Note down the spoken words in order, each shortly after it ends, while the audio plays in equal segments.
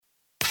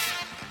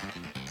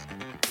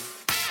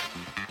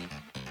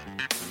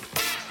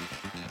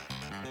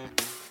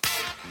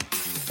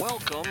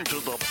Welcome to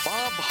the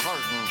Bob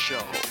Harden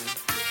Show,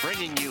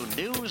 bringing you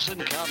news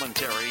and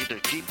commentary to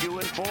keep you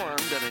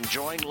informed and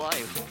enjoying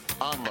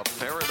life on the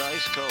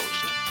Paradise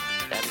Coast.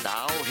 And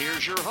now,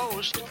 here's your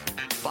host,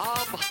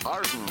 Bob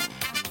Harden.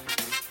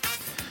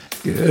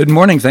 Good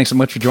morning. Thanks so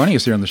much for joining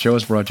us here on the show.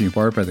 It's brought to you in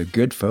part by the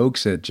good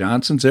folks at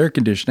Johnson's Air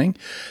Conditioning.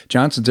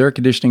 Johnson's Air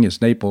Conditioning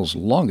is Naples'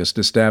 longest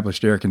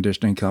established air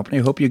conditioning company.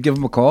 I hope you give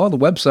them a call. The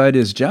website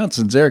is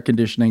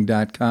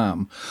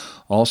johnsonsairconditioning.com.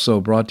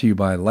 Also brought to you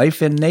by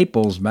Life in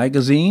Naples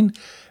magazine.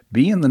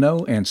 Be in the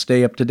know and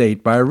stay up to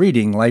date by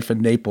reading Life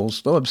in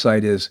Naples. The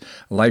website is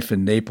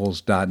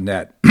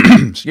lifeinnaples.net.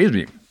 Excuse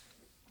me.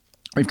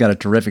 We've got a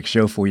terrific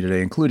show for you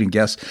today, including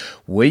guest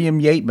William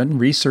Yeatman,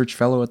 Research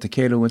Fellow at the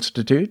Cato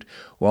Institute.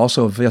 We'll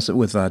also visit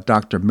with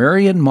Dr.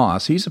 Marion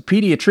Moss. He's a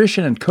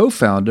pediatrician and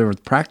co-founder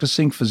of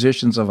Practicing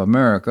Physicians of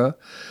America.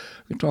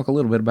 We can talk a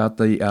little bit about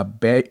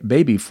the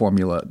baby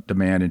formula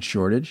demand and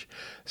shortage.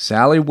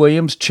 Sally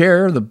Williams,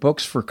 chair of the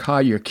Books for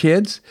Collier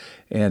Kids,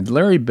 and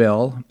Larry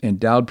Bell,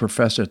 endowed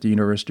professor at the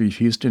University of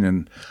Houston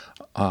and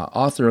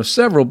author of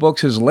several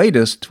books. His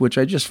latest, which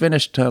I just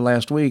finished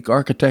last week,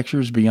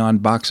 Architectures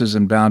Beyond Boxes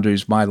and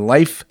Boundaries, My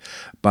Life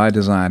by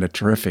Design, a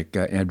terrific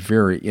and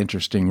very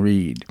interesting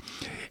read.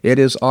 It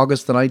is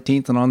August the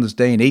 19th, and on this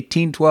day in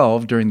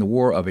 1812, during the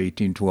War of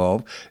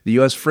 1812, the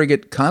U.S.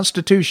 frigate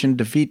Constitution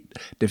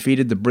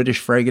defeated the British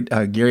frigate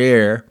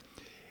Guerriere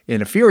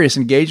in a furious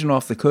engagement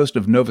off the coast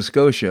of Nova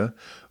Scotia.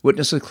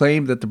 Witnesses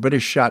claimed that the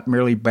British shot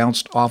merely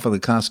bounced off of the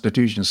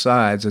Constitution's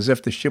sides, as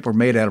if the ship were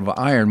made out of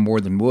iron more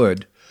than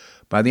wood.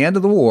 By the end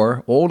of the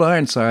war, Old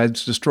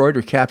Ironsides destroyed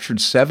or captured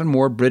 7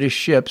 more British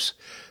ships.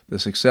 The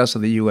success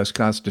of the U.S.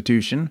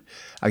 Constitution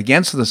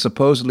against the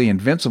supposedly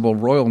invincible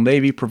Royal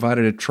Navy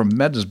provided a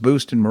tremendous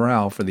boost in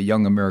morale for the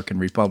young American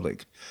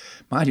Republic.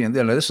 Mind you,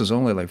 this is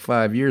only like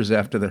 5 years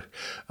after the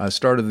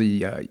start of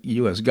the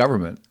U.S.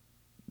 government.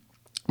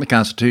 The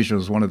Constitution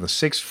was one of the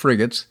 6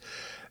 frigates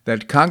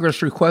that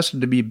Congress requested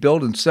to be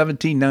built in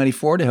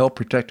 1794 to help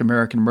protect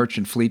American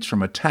merchant fleets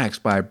from attacks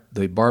by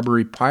the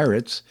Barbary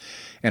pirates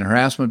and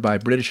harassment by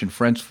British and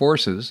French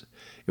forces.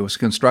 It was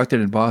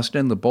constructed in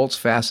Boston, the bolts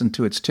fastened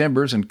to its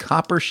timbers and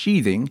copper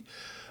sheathing,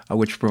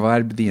 which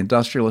provided the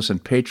industrialist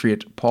and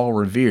patriot Paul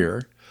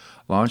Revere.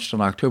 Launched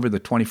on October the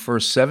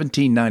 21st,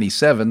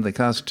 1797, the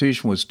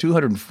Constitution was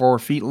 204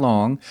 feet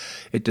long.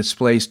 It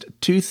displaced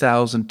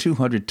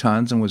 2,200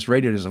 tons and was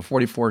rated as a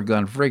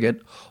 44-gun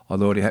frigate,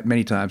 although it had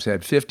many times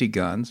had 50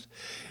 guns.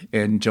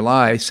 In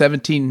July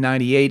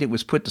 1798, it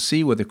was put to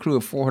sea with a crew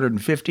of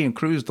 450 and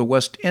cruised the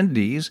West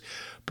Indies,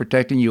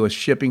 protecting U.S.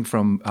 shipping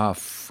from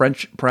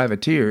French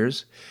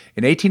privateers.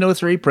 In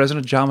 1803,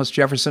 President Thomas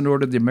Jefferson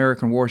ordered the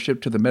American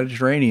warship to the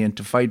Mediterranean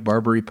to fight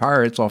Barbary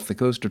pirates off the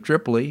coast of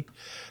Tripoli.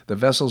 The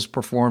vessels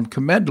performed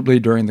commendably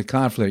during the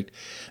conflict,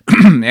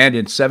 and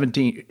in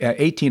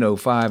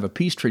 1805, a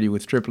peace treaty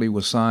with Tripoli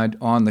was signed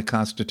on the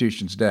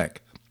Constitution's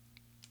deck.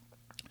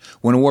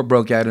 When a war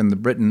broke out in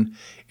Britain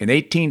in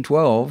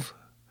 1812,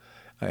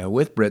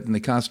 with Britain, the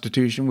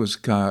Constitution was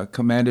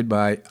commanded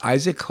by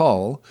Isaac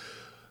Hull,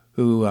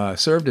 who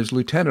served as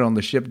lieutenant on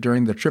the ship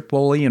during the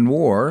Tripolitan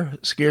War.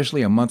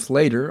 Scarcely a month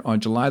later,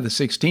 on July the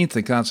 16th,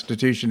 the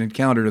Constitution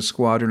encountered a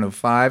squadron of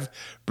 5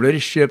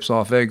 British ships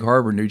off Egg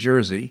Harbor, New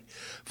Jersey.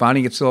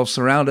 Finding itself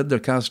surrounded, the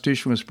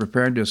Constitution was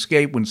preparing to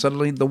escape when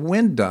suddenly the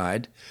wind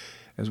died.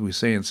 As we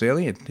say in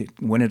sailing, it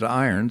went into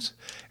irons,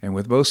 and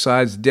with both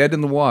sides dead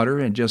in the water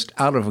and just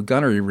out of a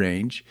gunnery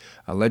range,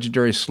 a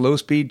legendary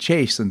slow-speed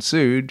chase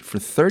ensued. For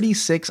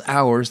 36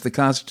 hours, the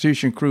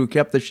Constitution crew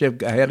kept the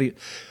ship ahead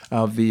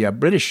of the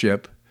British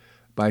ship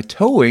by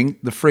towing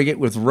the frigate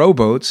with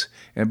rowboats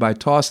and by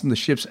tossing the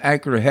ship's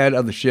anchor ahead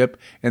of the ship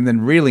and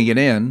then reeling it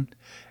in.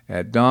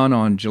 At dawn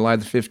on July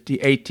the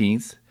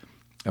 18th,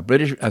 a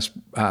British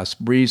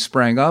breeze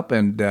sprang up,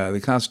 and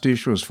the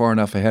Constitution was far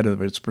enough ahead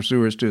of its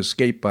pursuers to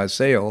escape by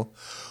sail.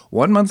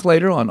 1 month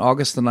later, on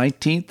August the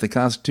 19th, the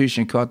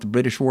Constitution caught the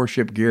British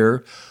warship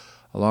Guerriere,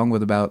 along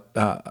with about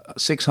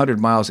 600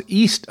 miles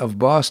east of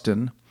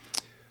Boston.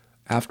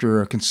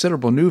 After a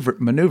considerable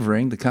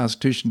maneuvering, the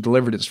Constitution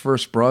delivered its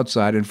first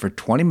broadside, and for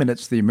 20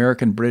 minutes, the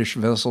American-British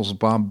vessels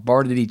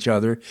bombarded each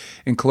other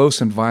in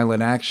close and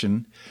violent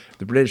action.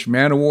 The British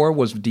man-of-war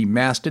was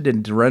demasted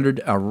and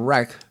rendered a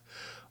wreck,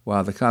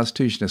 while the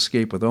Constitution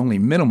escaped with only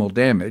minimal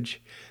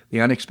damage.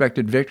 The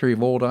unexpected victory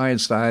of Old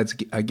Ironsides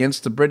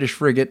against the British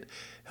frigate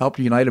helped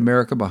unite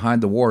America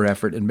behind the war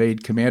effort and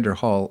made Commander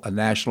Hull a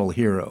national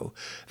hero.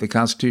 The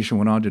Constitution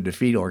went on to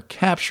defeat or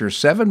capture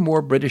 7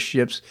 more British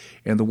ships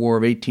in the War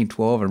of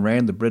 1812 and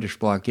ran the British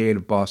blockade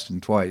of Boston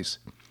twice.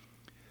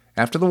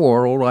 After the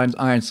war, Old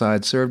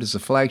Ironsides served as the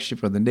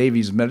flagship of the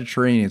Navy's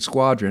Mediterranean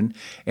Squadron,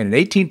 and in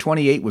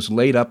 1828 was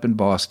laid up in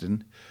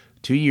Boston.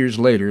 2 years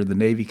later, the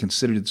Navy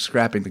considered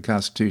scrapping the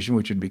Constitution,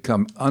 which had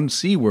become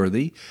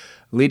unseaworthy,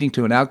 leading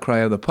to an outcry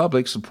of the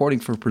public supporting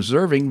for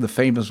preserving the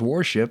famous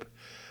warship.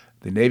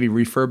 The Navy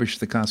refurbished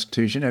the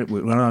Constitution, and it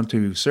went on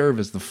to serve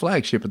as the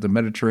flagship of the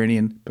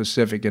Mediterranean,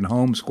 Pacific, and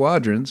home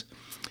squadrons.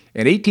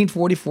 In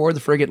 1844,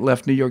 the frigate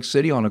left New York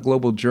City on a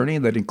global journey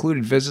that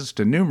included visits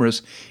to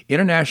numerous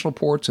international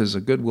ports as a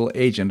goodwill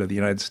agent of the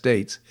United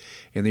States.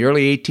 In the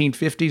early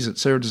 1850s, it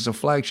served as a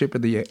flagship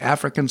of the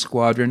African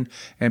Squadron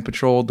and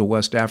patrolled the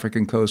West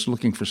African coast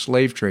looking for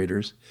slave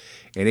traders.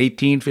 In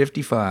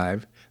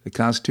 1855, the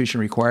Constitution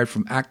retired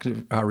from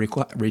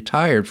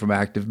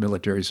active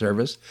military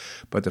service,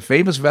 but the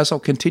famous vessel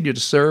continued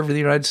to serve in the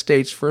United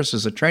States, first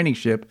as a training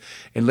ship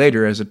and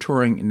later as a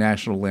touring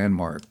national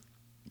landmark.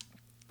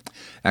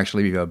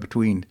 Actually,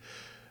 between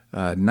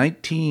let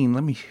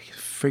me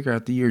figure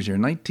out the years here.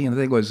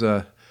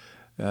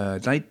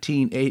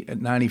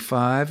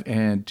 1995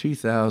 and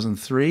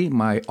 2003,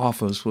 my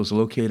office was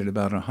located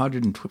about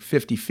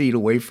 150 feet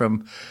away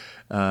from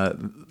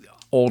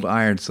Old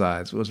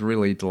Ironsides. It was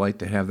really a delight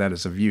to have that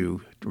as a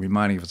view,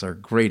 reminding us of our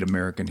great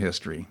American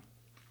history.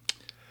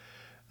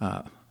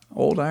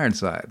 Old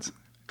Ironsides.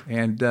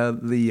 And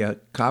the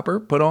copper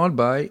put on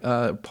by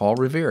Paul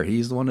Revere.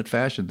 He's the one that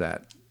fashioned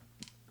that.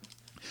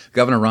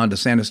 Governor Ron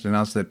DeSantis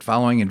announced that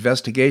following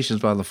investigations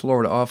by the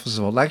Florida Office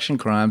of Election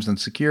Crimes and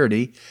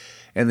Security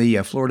and the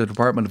Florida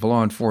Department of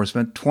Law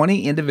Enforcement,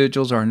 20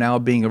 individuals are now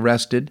being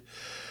arrested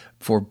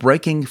for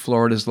breaking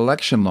Florida's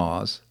election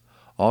laws.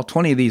 All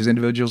 20 of these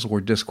individuals were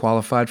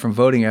disqualified from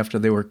voting after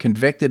they were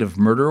convicted of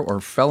murder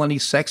or felony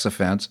sex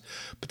offense,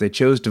 but they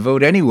chose to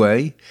vote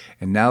anyway,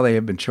 and now they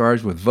have been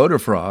charged with voter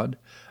fraud,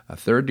 a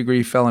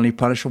third-degree felony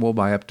punishable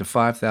by up to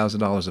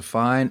 $5,000 a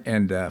fine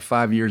and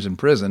 5 years in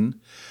prison.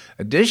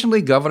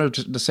 Additionally, Governor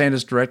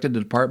DeSantis directed the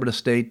Department of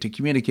State to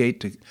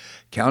communicate to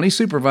county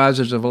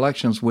supervisors of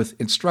elections with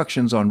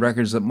instructions on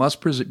records that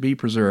must be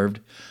preserved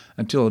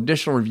until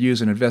additional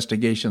reviews and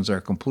investigations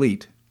are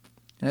complete.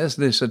 Now,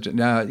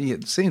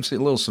 it seems a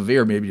little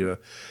severe maybe to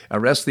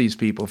arrest these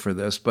people for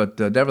this, but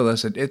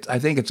nevertheless, I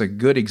think it's a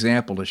good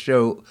example to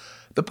show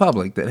the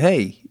public that,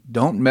 hey,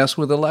 don't mess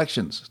with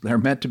elections. They're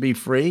meant to be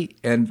free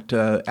and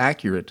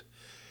accurate.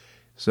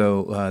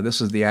 So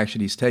this is the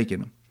action he's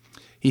taken.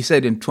 He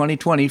said in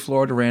 2020,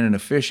 Florida ran an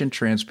efficient,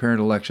 transparent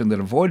election that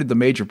avoided the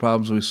major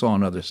problems we saw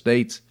in other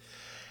states.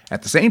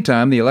 At the same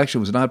time, the election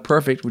was not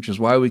perfect, which is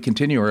why we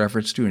continue our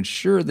efforts to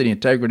ensure the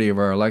integrity of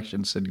our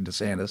elections, said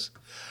DeSantis.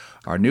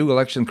 Our new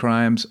Election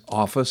Crimes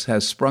Office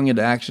has sprung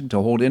into action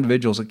to hold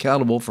individuals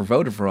accountable for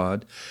voter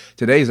fraud.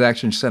 Today's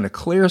action sent a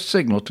clear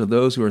signal to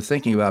those who are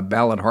thinking about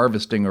ballot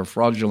harvesting or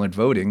fraudulent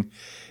voting.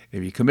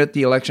 If you commit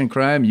the election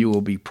crime, you will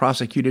be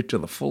prosecuted to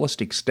the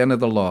fullest extent of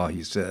the law,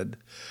 he said.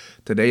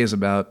 Today is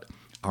about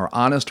our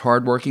honest,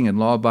 hardworking, and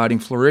law-abiding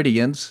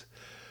Floridians,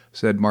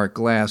 said Mark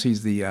Glass.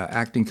 He's the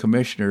acting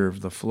commissioner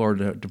of the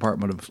Florida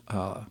Department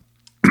of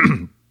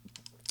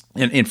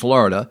in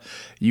Florida.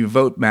 Your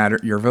vote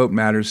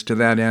matters. To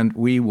that end,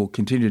 we will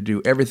continue to do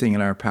everything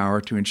in our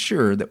power to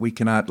ensure that we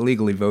cannot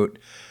legally vote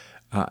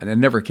and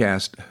never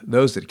cast.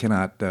 Those that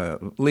cannot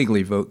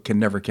legally vote can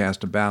never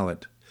cast a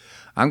ballot.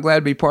 I'm glad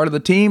to be part of the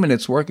team, and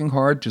it's working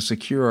hard to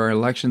secure our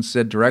elections,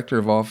 said Director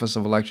of Office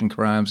of Election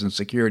Crimes and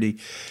Security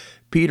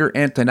Peter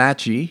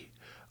Antonacci.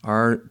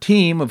 Our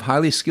team of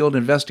highly skilled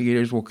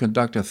investigators will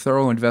conduct a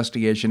thorough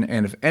investigation,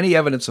 and if any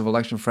evidence of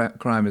election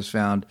crime is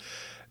found,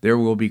 there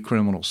will be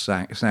criminal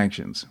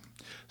sanctions.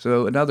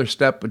 So another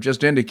step of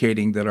just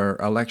indicating that our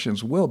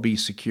elections will be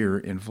secure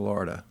in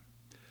Florida.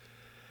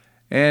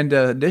 And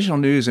additional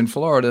news in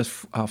Florida,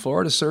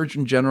 Florida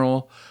Surgeon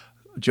General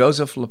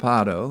Joseph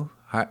Ladapo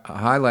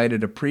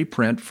highlighted a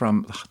preprint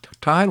from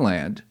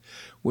Thailand,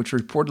 which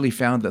reportedly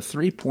found that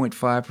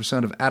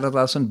 3.5% of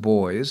adolescent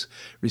boys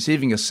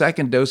receiving a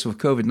second dose of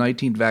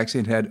COVID-19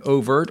 vaccine had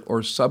overt or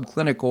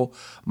subclinical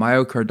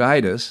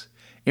myocarditis,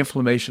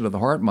 inflammation of the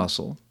heart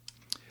muscle.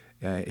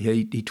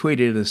 He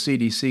tweeted the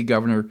CDC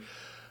government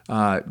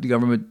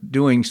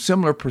doing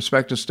similar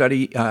prospective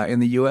study in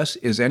the U.S.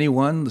 Is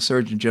anyone, the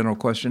Surgeon General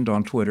questioned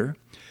on Twitter.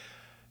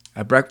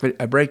 A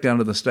breakdown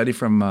of the study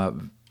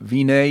from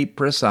Vinay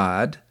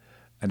Prasad,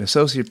 an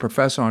associate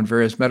professor on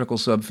various medical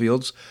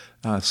subfields,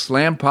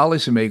 slammed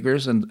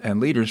policymakers and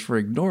leaders for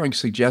ignoring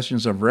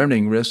suggestions of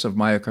remedying risks of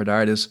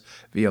myocarditis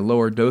via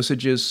lower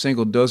dosages,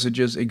 single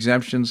dosages,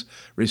 exemptions,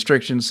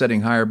 restrictions,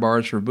 setting higher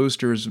bars for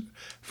boosters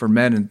for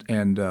men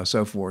and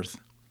so forth.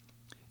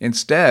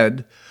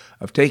 Instead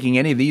of taking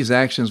any of these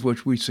actions,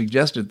 which we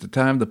suggested at the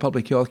time, the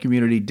public health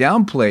community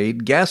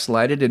downplayed,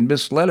 gaslighted, and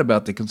misled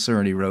about the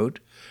concern, he wrote.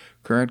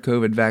 Current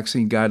COVID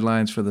vaccine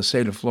guidelines for the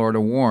state of Florida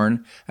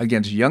warn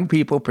against young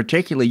people,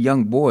 particularly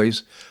young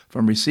boys,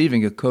 from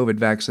receiving a COVID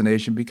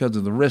vaccination because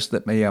of the risks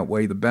that may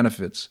outweigh the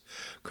benefits.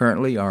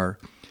 Currently, our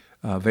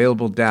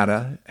available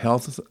data,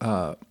 healthy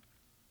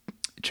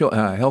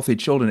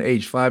children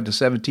aged 5 to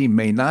 17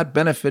 may not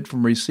benefit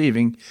from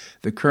receiving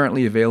the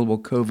currently available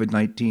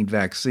COVID-19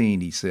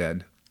 vaccine, he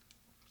said.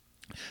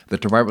 The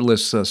department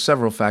lists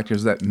several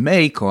factors that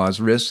may cause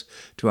risks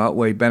to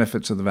outweigh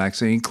benefits of the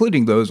vaccine,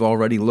 including those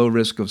already low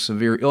risk of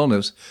severe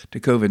illness to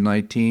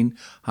COVID-19,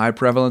 high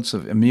prevalence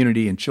of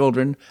immunity in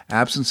children,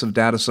 absence of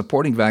data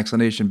supporting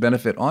vaccination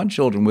benefit on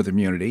children with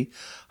immunity,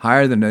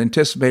 higher than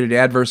anticipated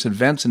adverse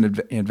events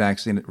in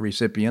vaccine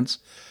recipients,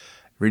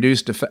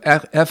 reduced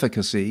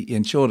efficacy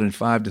in children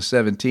 5 to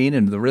 17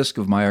 and the risk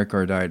of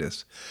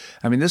myocarditis.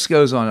 I mean, this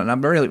goes on, and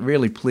I'm really,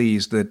 really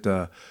pleased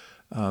that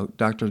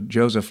Dr.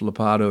 Joseph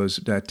Lupado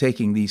is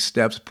taking these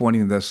steps,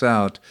 pointing this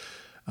out.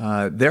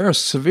 There are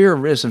severe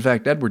risks. In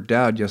fact, Edward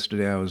Dowd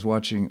yesterday, I was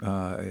watching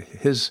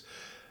his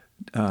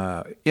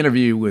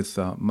interview with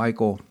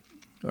Michael,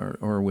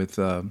 or with,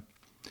 I'm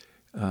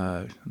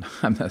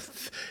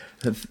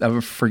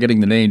forgetting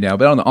the name now,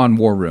 but on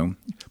War Room.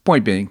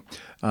 Point being,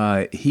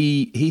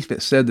 he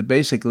said that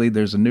basically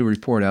there's a new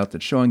report out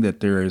that's showing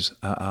that there is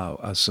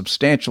a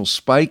substantial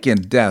spike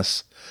in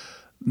deaths,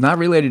 not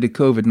related to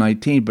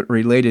COVID-19, but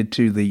related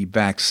to the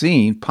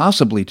vaccine,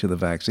 possibly to the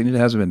vaccine. It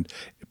hasn't been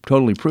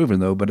totally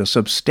proven, though, but a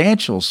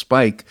substantial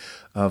spike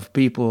of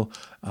people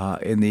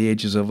in the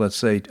ages of, let's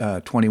say,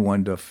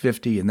 21 to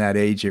 50 in that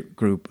age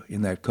group,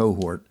 in that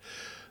cohort.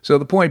 So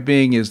the point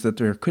being is that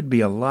there could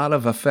be a lot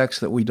of effects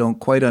that we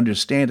don't quite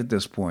understand at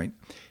this point.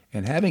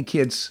 And having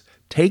kids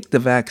take the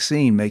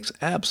vaccine makes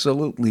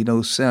absolutely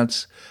no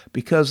sense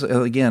because,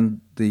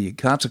 again, the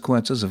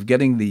consequences of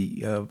getting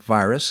the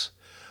virus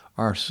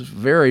are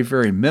very,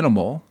 very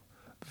minimal,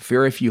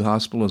 very few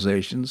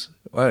hospitalizations,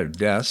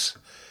 deaths,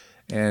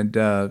 and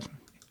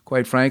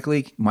quite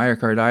frankly,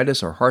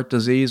 myocarditis or heart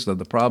disease, the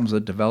problems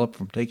that develop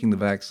from taking the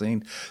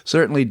vaccine,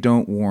 certainly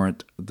don't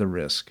warrant the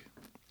risk.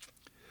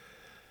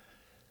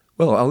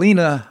 Well,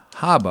 Alina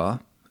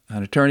Habba,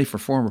 an attorney for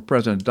former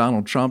President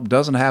Donald Trump,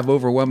 doesn't have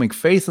overwhelming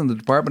faith in the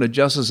Department of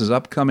Justice's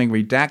upcoming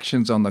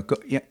redactions on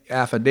the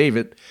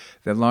affidavit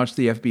that launched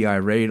the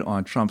FBI raid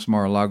on Trump's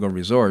Mar-a-Lago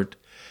resort.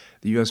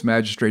 The U.S.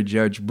 Magistrate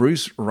Judge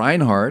Bruce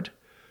Reinhart,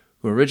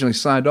 who originally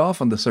signed off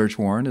on the search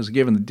warrant, has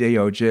given the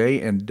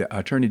DOJ and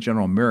Attorney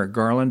General Merrick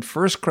Garland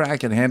first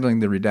crack at handling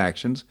the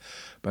redactions,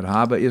 but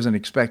Habba isn't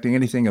expecting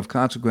anything of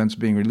consequence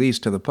being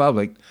released to the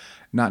public,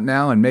 not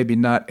now and maybe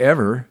not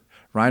ever.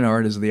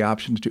 Reinhart has the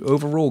option to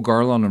overrule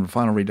Garland on the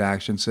final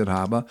redaction, said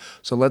Habba.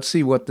 So let's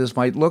see what this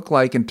might look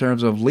like in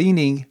terms of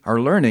learning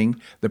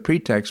the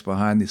pretext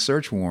behind the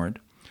search warrant.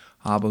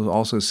 Habba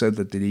also said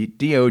that the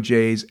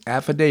DOJ's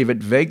affidavit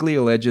vaguely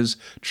alleges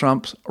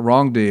Trump's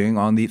wrongdoing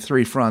on the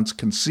three fronts: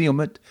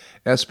 concealment,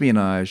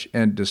 espionage,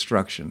 and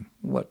destruction.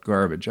 What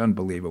garbage.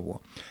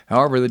 Unbelievable.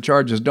 However, the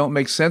charges don't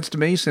make sense to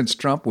me since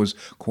Trump was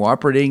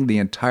cooperating the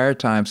entire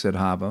time, said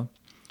Habba.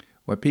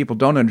 What people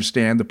don't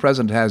understand, the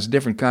president has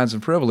different kinds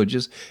of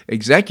privileges,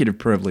 executive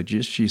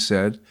privileges, she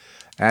said,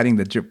 adding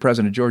that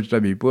President George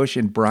W. Bush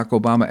and Barack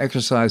Obama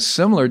exercised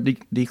similar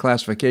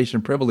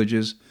declassification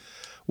privileges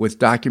with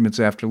documents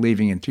after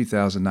leaving in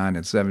 2009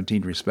 and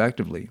 2017,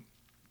 respectively.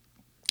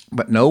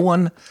 But no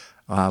one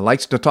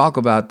likes to talk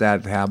about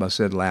that, Habba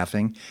said,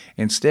 laughing.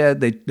 Instead,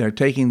 they're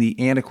taking the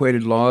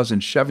antiquated laws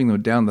and shoving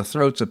them down the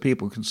throats of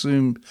people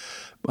consumed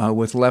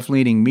with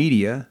left-leaning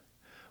media.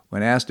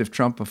 When asked if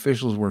Trump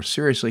officials were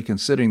seriously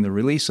considering the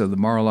release of the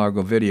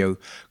Mar-a-Lago video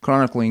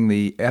chronicling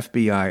the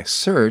FBI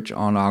search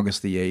on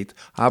August the 8th,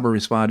 Habba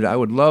responded, "I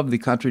would love the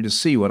country to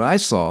see what I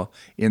saw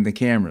in the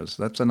cameras."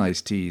 That's a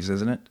nice tease,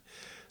 isn't it?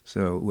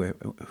 So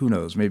who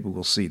knows? Maybe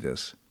we'll see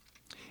this.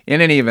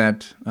 In any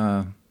event,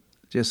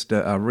 it's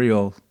a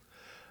real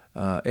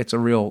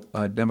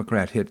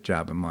Democrat hit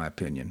job, in my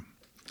opinion.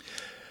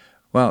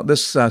 Well,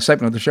 this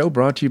segment of the show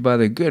brought to you by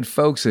the good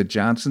folks at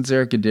Johnson's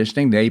Air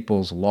Conditioning,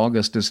 Naples'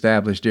 longest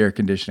established air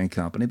conditioning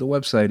company. The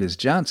website is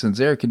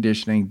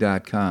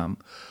johnsonsairconditioning.com.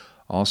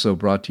 Also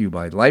brought to you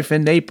by Life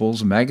in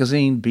Naples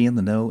magazine. Be in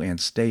the know and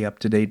stay up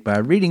to date by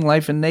reading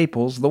Life in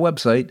Naples. The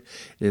website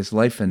is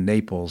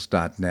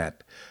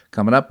lifeinnaples.net.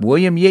 Coming up,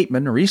 William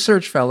Yeatman,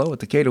 research fellow at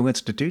the Cato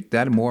Institute.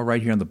 That and more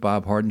right here on The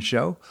Bob Harden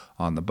Show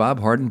on the Bob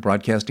Harden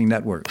Broadcasting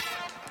Network.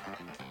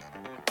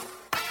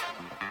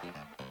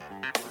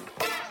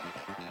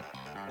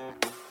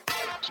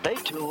 Stay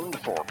tuned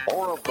for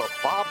more of The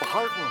Bob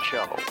Harden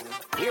Show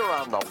here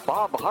on the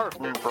Bob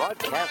Harden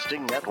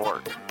Broadcasting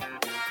Network.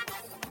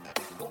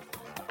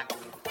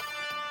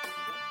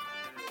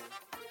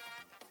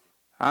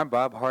 I'm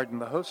Bob Harden,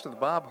 the host of The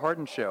Bob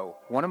Harden Show.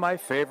 One of my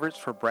favorites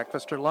for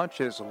breakfast or lunch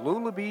is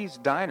Lulabee's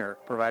Diner,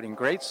 providing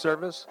great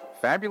service,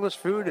 fabulous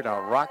food, and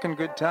a rockin'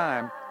 good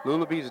time.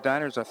 Lulabee's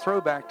Diner is a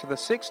throwback to the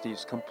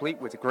 60s,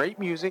 complete with great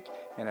music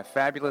and a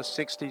fabulous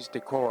 60s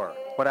decor.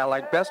 What I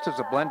like best is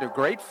a blend of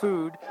great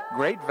food,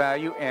 great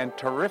value, and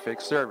terrific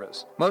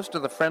service. Most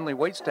of the friendly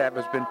waitstaff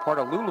has been part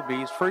of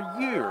Lulabee's for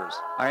years.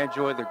 I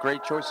enjoy the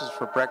great choices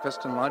for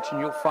breakfast and lunch, and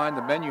you'll find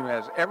the menu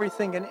has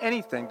everything and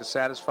anything to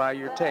satisfy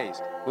your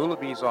taste.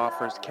 Lulabee's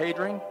offers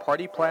catering,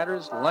 party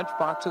platters, lunch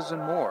boxes,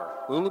 and more.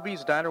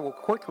 Lulabee's Diner will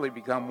quickly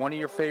become one of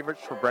your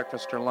favorites for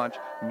breakfast or lunch.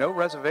 No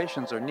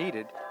reservations are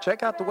needed.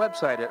 Check out the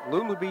website at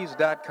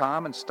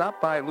lulabees.com and stop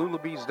by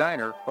Lulabee's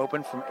Diner,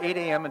 open from 8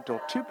 a.m.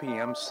 until 2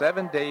 p.m.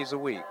 7 days a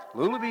week.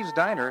 Lulabee's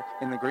Diner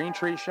in the Green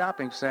Tree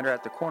Shopping Center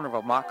at the corner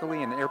of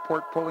Immokalee and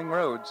Airport Pulling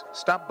Roads.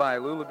 Stop by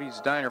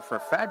Lulabee's Diner for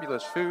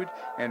fabulous food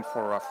and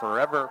for a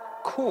forever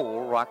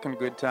cool rockin'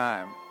 good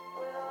time.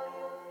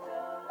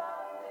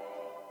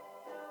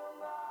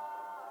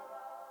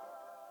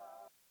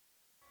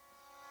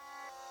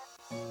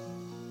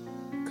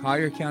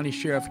 Collier County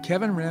Sheriff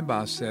Kevin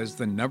Rambas says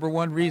the number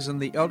one reason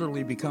the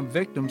elderly become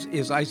victims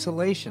is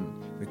isolation.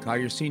 The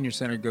Collier Senior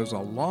Center goes a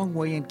long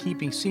way in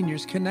keeping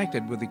seniors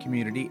connected with the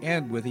community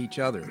and with each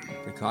other.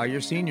 The Collier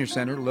Senior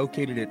Center,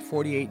 located at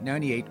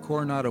 4898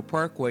 Coronado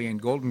Parkway in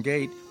Golden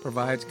Gate,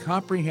 provides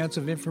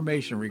comprehensive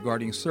information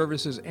regarding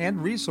services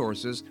and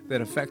resources that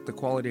affect the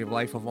quality of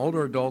life of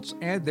older adults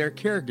and their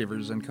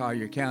caregivers in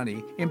Collier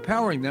County,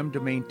 empowering them to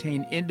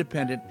maintain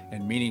independent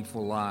and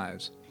meaningful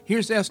lives.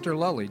 Here's Esther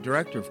Lully,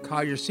 Director of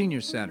Collier Senior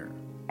Center.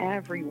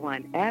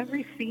 Everyone,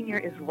 every senior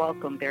is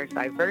welcome. There's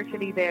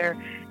diversity there.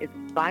 It's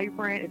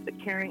vibrant. It's a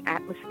caring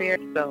atmosphere.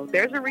 So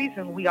there's a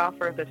reason we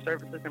offer the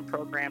services and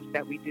programs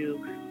that we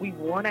do. We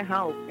want to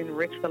help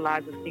enrich the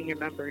lives of senior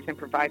members and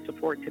provide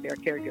support to their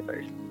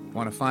caregivers.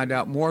 Want to find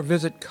out more?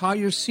 Visit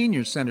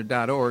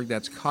CollierSeniorCenter.org.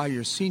 That's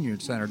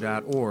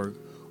CollierSeniorCenter.org.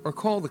 Or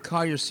call the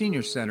Collier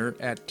Senior Center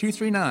at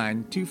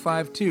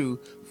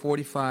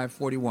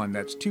 239-252-4541.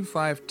 That's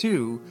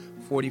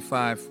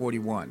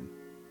 252-4541.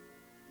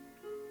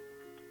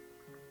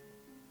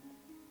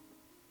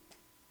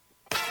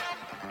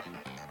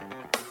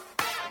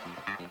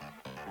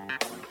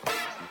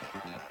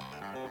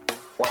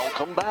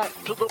 Welcome back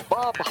to the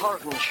Bob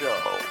Harden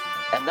Show.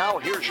 And now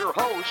here's your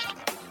host,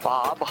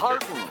 Bob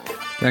Harden.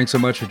 Thanks so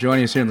much for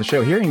joining us here on the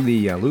show. Hearing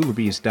the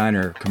Lullaby's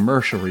Diner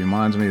commercial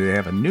reminds me they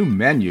have a new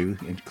menu,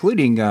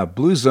 including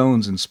Blue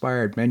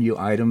Zones-inspired menu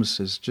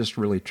items. Is just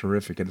really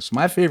terrific. And it's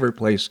my favorite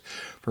place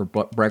for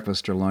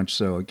breakfast or lunch.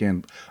 So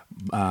again,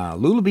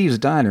 Lullaby's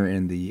Diner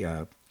in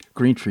the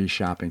Green Tree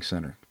Shopping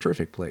Center.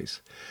 Terrific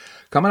place.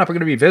 Coming up, we're going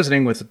to be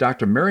visiting with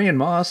Dr. Marion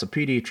Moss, a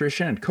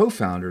pediatrician and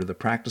co-founder of the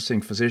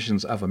Practicing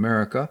Physicians of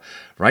America.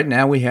 Right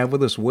now, we have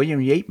with us William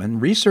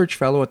Yateman, research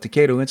fellow at the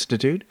Cato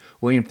Institute.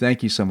 William,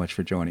 thank you so much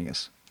for joining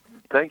us.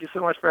 Thank you so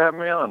much for having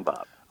me on,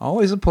 Bob.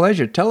 Always a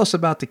pleasure. Tell us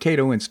about the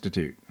Cato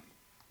Institute.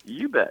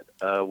 You bet.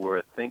 We're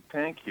a think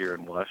tank here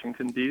in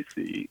Washington,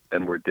 D.C.,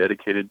 and we're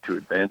dedicated to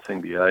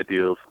advancing the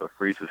ideals of a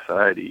free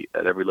society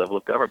at every level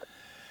of government.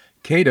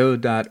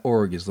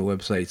 Cato.org is the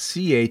website,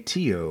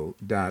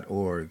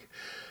 cato.org.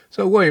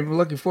 So, William, we're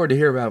looking forward to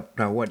hear about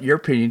what your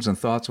opinions and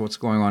thoughts on what's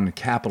going on in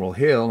Capitol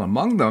Hill.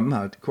 Among them,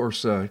 of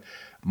course,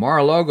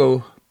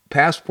 Mar-a-Lago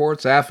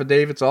passports,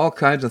 affidavits, all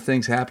kinds of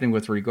things happening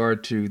with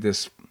regard to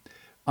this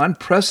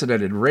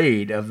unprecedented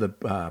raid of the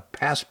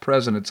past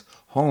president's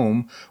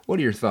home. What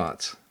are your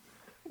thoughts?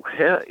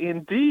 Yeah,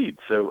 indeed.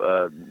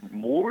 So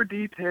more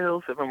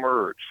details have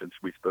emerged since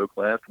we spoke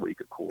last week,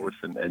 of course,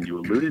 and you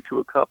alluded to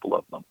a couple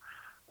of them.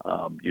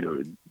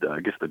 I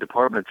guess the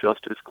Department of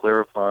Justice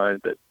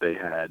clarified that they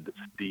had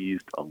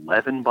seized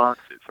 11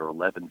 boxes or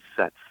 11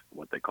 sets,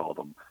 what they call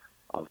them,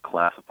 of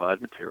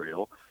classified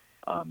material.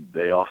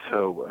 They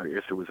also, I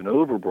guess it was an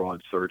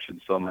overbroad search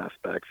in some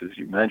aspects, as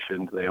you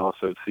mentioned. They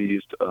also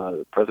seized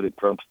President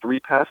Trump's 3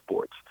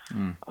 passports,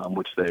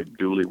 which they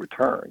duly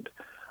returned.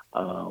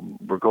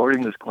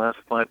 Regarding this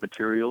classified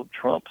material,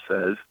 Trump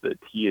says that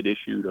he had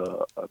issued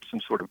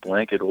some sort of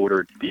blanket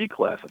order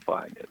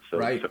declassifying it. So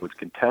it's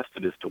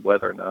contested as to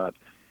whether or not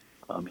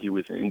he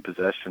was in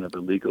possession of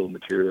illegal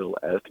material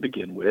as to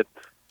begin with.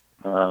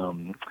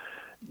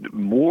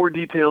 More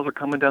details are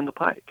coming down the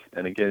pike.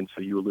 And again, so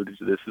you alluded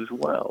to this as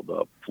well.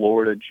 The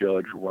Florida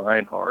Judge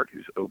Reinhart,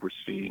 who's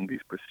overseeing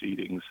these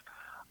proceedings,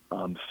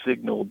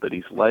 signaled that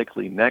he's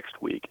likely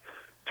next week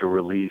to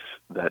release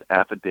that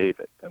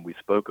affidavit. And we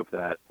spoke of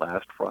that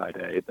last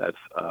Friday. That's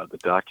the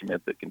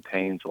document that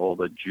contains all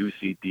the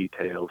juicy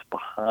details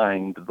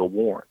behind the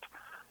warrant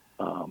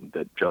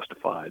that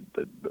justified,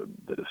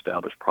 that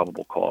established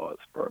probable cause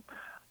for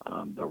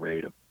the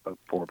raid of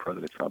former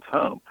President Trump's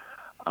home.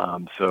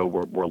 So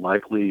we're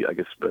likely, I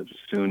guess, as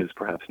soon as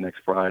perhaps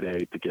next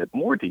Friday, to get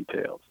more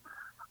details.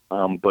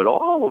 But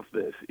all of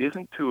this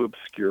isn't to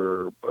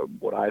obscure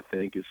what I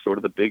think is sort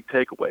of the big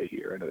takeaway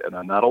here, and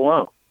I'm not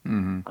alone,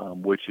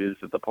 which is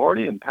that the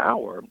party in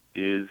power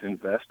is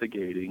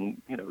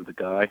investigating, the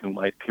guy who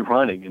might be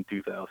running in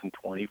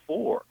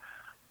 2024.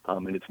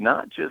 And it's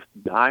not just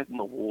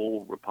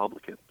dyed-in-the-wool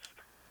Republicans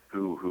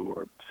who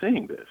are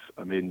seeing this.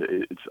 I mean,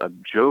 it's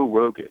Joe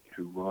Rogan,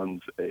 who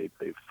runs a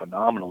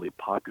phenomenally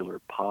popular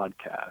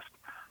podcast.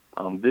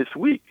 This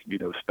week,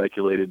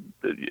 speculated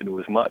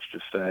as much,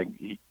 just saying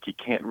he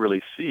can't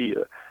really see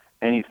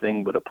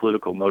anything but a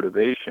political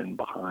motivation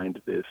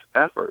behind this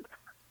effort.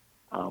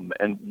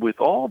 And with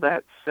all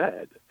that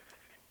said,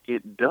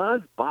 it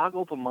does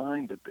boggle the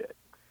mind a bit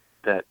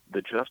that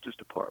the Justice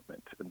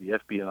Department and the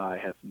FBI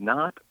have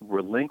not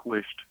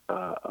relinquished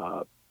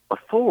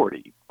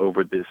authority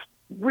over this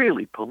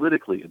really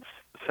politically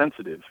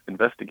sensitive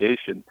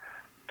investigation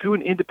to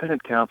an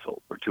independent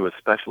counsel or to a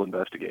special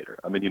investigator.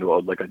 I mean,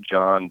 like a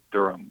John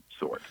Durham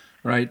sort.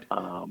 Right.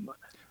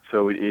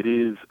 So it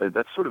is,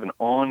 that's sort of an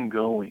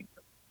ongoing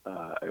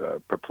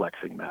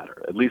perplexing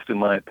matter, at least in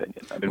my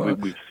opinion. I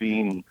mean, we've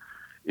seen,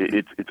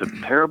 it's a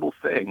terrible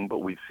thing, but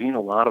we've seen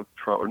a lot of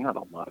Trump, or not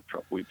a lot of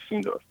Trump, we've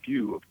seen a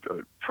few of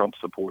Trump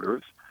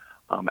supporters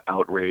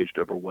outraged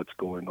over what's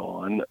going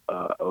on,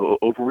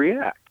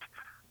 overreact.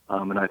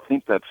 And I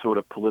think that sort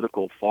of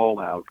political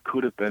fallout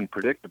could have been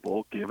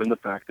predictable, given the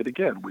fact that,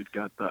 again, we've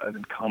got an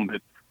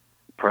incumbent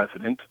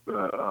president,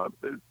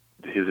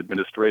 his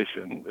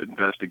administration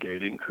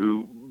investigating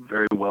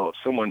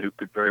someone who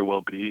could very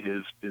well be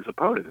his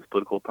opponent, his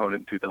political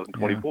opponent in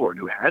 2024, and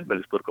who had been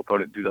his political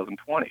opponent in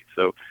 2020.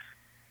 So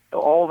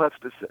all that's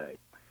to say,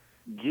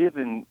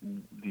 given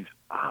these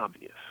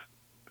obvious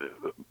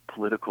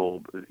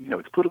political,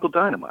 it's political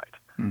dynamite,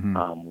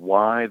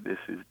 why this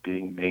is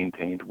being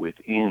maintained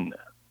within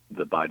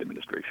the Biden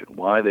administration,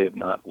 why they have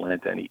not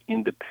lent any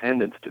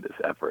independence to this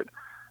effort,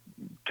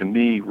 to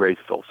me,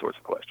 raises all sorts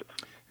of questions.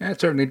 Yeah,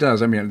 it certainly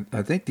does. I mean,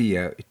 I think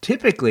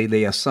typically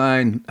they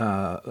assign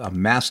a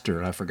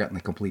master, I've forgotten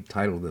the complete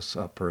title of this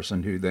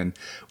person, who then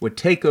would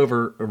take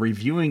over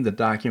reviewing the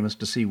documents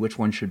to see which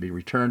ones should be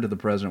returned to the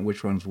president,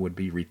 which ones would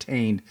be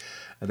retained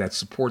that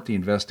support the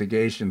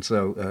investigation.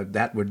 So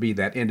that would be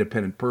that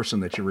independent person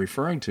that you're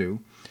referring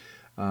to.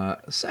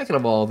 Second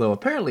of all, though,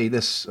 apparently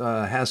this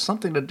has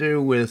something to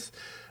do with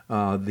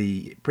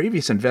the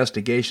previous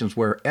investigations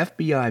where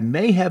FBI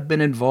may have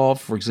been involved,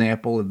 for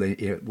example,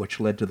 which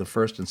led to the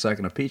first and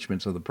second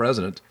impeachments of the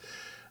president.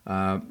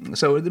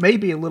 So it may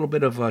be a little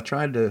bit of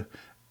trying to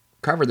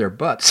cover their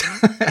butts.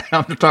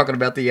 I'm talking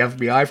about the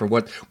FBI for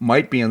what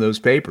might be in those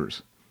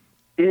papers.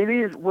 It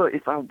is. Well,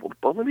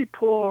 let me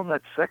pull on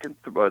that second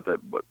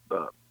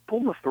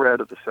pull the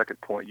thread of the second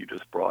point you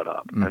just brought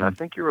up, and I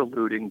think you're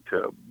alluding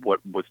to what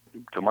was,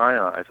 to my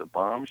eyes, a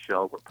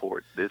bombshell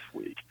report this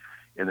week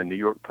in the New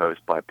York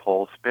Post by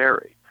Paul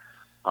Sperry,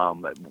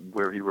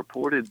 where he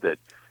reported that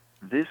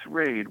this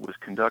raid was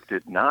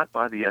conducted not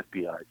by the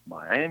FBI's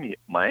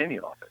Miami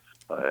office,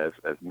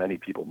 as many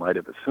people might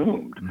have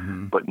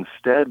assumed, but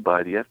instead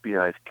by the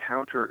FBI's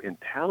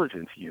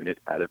counterintelligence unit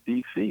out of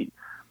D.C.,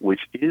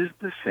 which is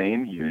the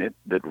same unit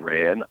that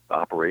ran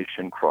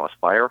Operation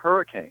Crossfire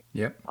Hurricane.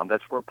 Yep.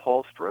 That's where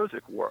Paul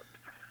Strozik worked.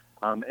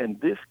 And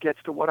this gets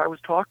to what I was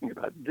talking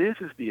about. This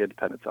is the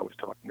independence I was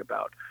talking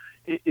about.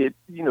 It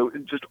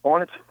just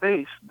on its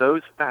face,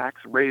 those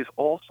facts raise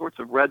all sorts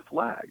of red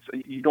flags.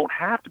 You don't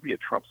have to be a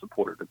Trump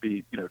supporter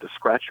to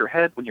scratch your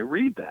head when you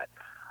read that.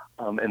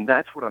 And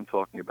that's what I'm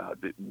talking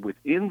about. That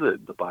within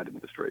the Biden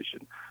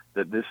administration,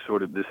 that this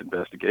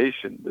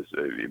investigation,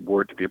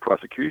 were to be a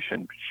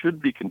prosecution,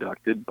 should be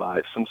conducted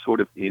by some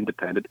sort of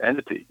independent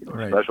entity,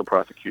 right. A special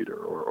prosecutor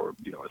or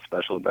a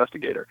special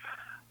investigator.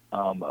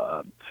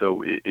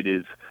 So it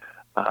is.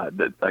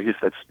 That I guess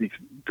that speaks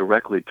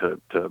directly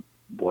to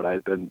what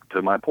I've been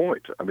to my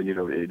point. I mean,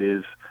 it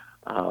is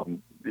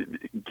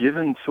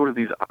given sort of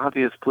these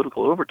obvious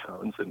political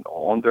overtones and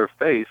on their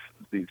face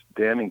these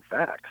damning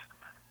facts.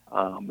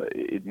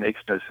 It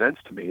makes no sense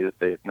to me that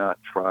they have not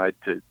tried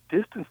to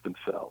distance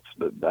themselves,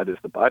 that is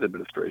the Biden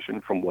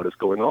administration, from what is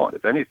going on.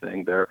 If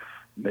anything, they're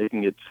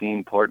making it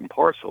seem part and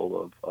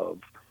parcel of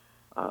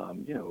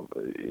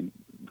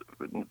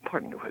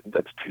pardon,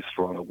 that's too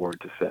strong a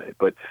word to say,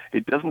 but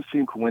it doesn't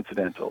seem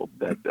coincidental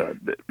that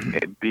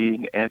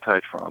being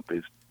anti-Trump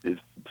is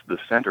the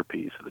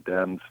centerpiece of the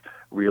Dems'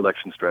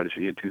 re-election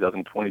strategy in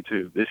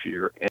 2022, this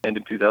year, and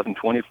in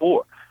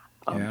 2024.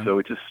 So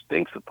it just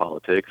stinks of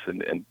politics,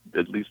 and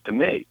at least to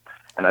me,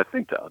 and I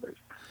think to others.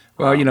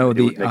 Well, it would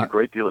make a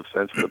great deal of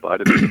sense for the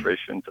Biden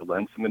administration to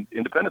lend some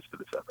independence to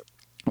this effort.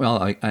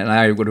 Well,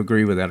 I would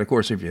agree with that. Of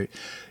course, if you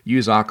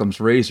use Occam's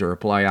razor,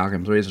 apply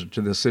Occam's razor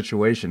to this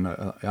situation,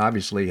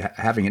 obviously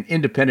having an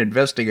independent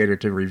investigator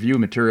to review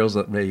materials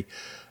that may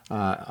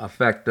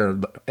affect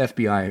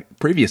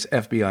previous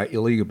FBI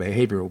illegal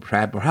behavior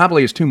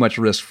probably is too much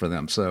risk for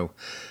them. So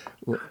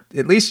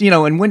at least,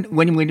 and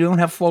when we don't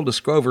have full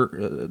disclosure,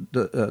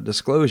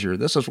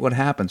 this is what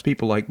happens.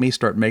 People like me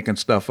start making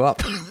stuff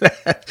up.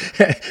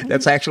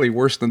 That's actually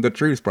worse than the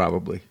truth,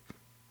 probably.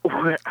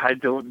 I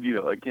don't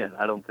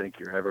think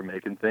you're ever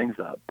making things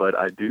up, but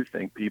I do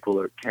think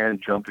people can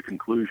jump to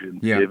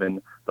conclusions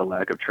given the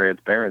lack of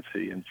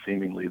transparency and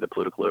seemingly the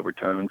political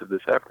overtones of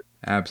this effort.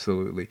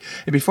 Absolutely.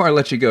 And before I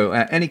let you go,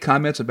 any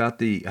comments about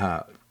the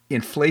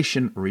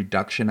Inflation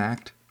Reduction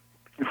Act?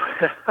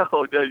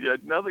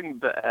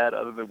 Nothing to add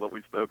other than what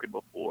we've spoken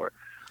before.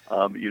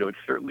 It's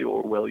certainly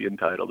Orwellian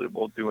titled. It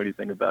won't do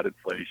anything about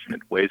inflation.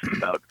 It wastes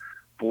about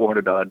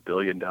 $400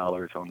 billion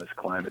on this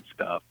climate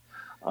stuff.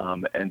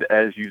 And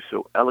as you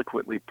so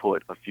eloquently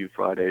put a few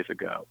Fridays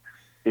ago,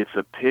 it's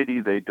a pity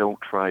they don't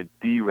try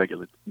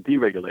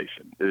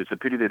deregulation. It's a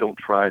pity they don't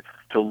try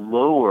to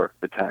lower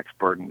the tax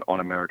burden on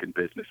American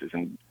businesses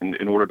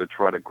in order to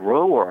try to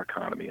grow our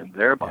economy and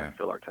thereby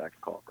fill our tax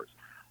coffers.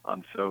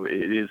 So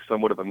it is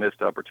somewhat of a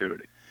missed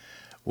opportunity.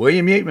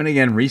 William Yeatman,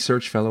 again,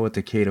 research fellow at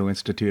the Cato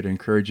Institute. I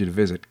encourage you to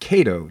visit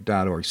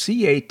cato.org,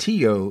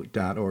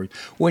 cato.org.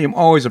 William,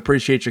 always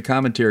appreciate your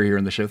commentary here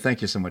on the show.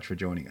 Thank you so much for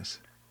joining us.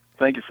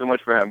 Thank you so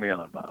much for having me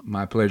on, Bob.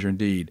 My pleasure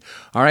indeed.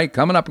 All right,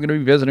 coming up, we're going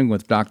to be visiting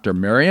with Dr.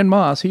 Marion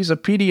Moss. He's a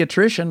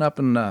pediatrician up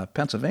in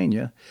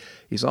Pennsylvania.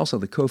 He's also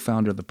the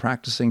co-founder of the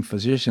Practicing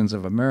Physicians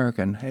of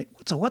America. And hey,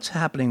 so what's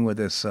happening with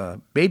this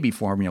baby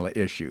formula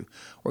issue?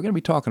 We're going to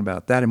be talking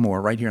about that and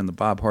more right here on The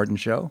Bob Harden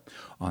Show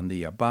on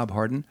the Bob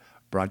Harden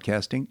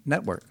Broadcasting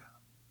Network.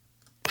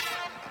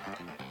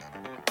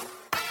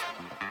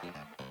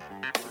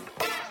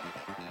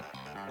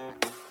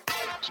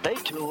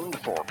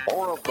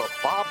 more of The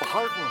Bob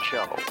Harden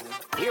Show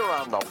here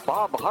on the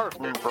Bob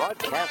Harden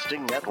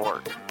Broadcasting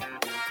Network.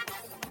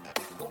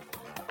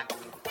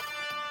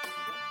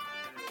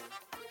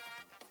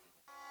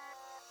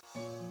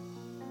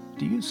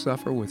 Do you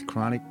suffer with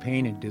chronic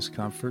pain and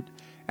discomfort?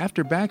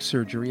 After back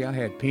surgery, I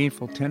had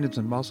painful tendons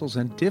and muscles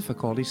and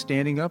difficulty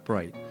standing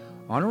upright.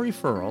 On a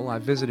referral, I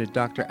visited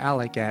Dr.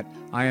 Alec at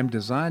I Am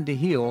Designed to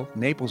Heal,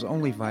 Naples'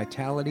 only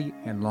vitality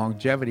and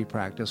longevity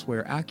practice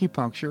where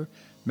acupuncture,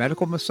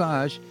 medical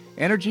massage,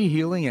 energy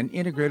healing, and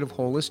integrative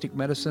holistic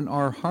medicine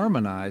are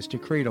harmonized to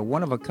create a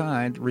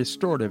one-of-a-kind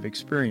restorative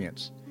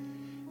experience.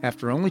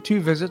 After only 2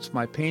 visits,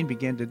 my pain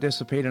began to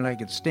dissipate and I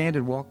could stand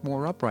and walk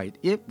more upright.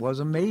 It was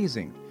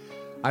amazing.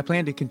 I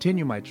plan to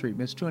continue my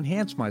treatments to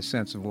enhance my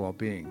sense of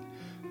well-being.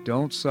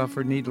 Don't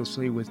suffer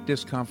needlessly with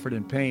discomfort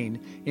and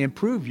pain.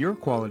 Improve your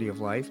quality of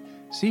life.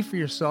 See for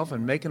yourself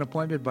and make an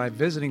appointment by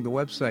visiting the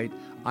website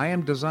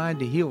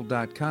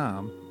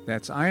IamDesignedToHeal.com.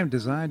 That's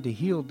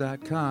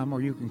IamDesignedToHeal.com,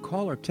 or you can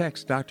call or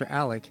text Dr.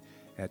 Alec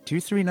at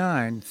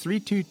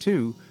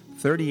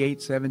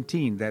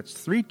 239-322-3817.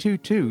 That's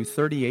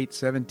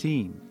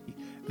 322-3817.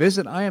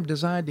 Visit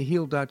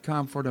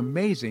IamDesignedToHeal.com for an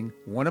amazing,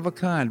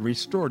 one-of-a-kind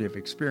restorative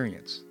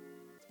experience.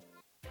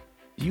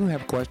 Do you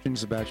have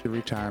questions about your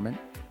retirement?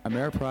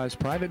 Ameriprise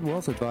Private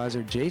Wealth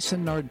Advisor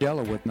Jason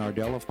Nardella with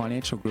Nardella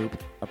Financial Group,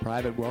 a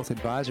private wealth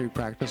advisory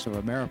practice of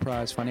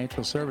Ameriprise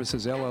Financial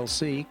Services,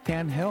 LLC,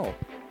 can help.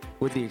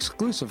 With the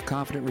exclusive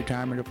Confident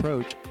Retirement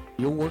approach,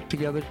 you'll work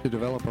together to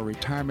develop a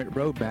retirement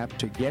roadmap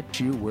to get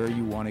you where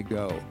you want to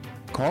go.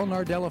 Call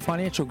Nardella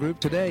Financial Group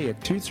today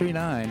at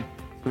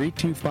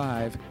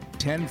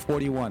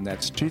 239-325-1041.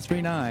 That's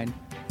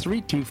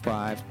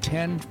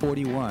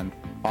 239-325-1041.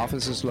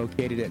 Office is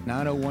located at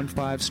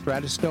 9015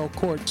 Stratosdale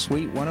Court,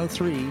 Suite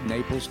 103,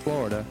 Naples,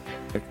 Florida.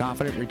 The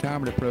Confident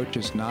Retirement approach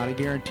is not a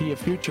guarantee of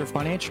future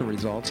financial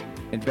results.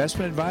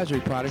 Investment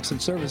advisory products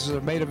and services are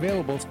made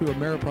available through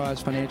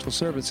Ameriprise Financial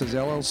Services,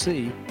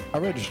 LLC,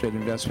 a registered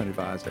investment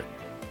advisor.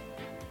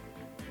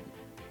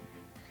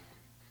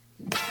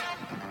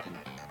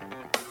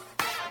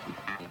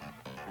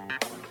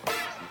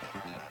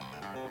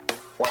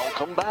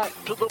 Welcome back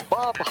to the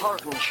Bob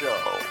Harden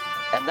Show.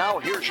 And now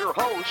here's your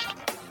host,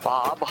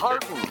 Bob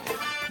Harden.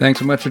 Thanks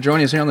so much for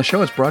joining us here on the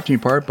show. It's brought to you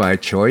in part by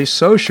Choice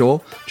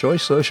Social.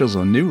 Choice Social is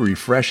a new,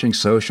 refreshing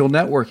social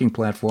networking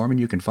platform, and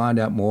you can find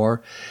out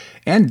more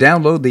and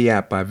download the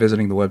app by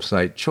visiting the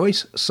website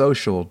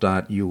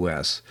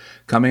choicesocial.us.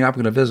 Coming up,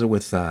 we're going to visit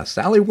with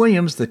Sally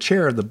Williams, the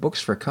chair of the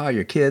Books for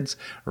Collier Kids.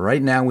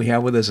 Right now, we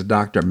have with us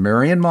Dr.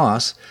 Marion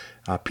Moss,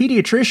 a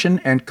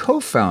pediatrician and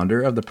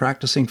co-founder of the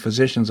Practicing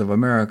Physicians of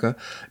America.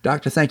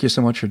 Doctor, thank you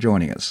so much for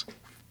joining us.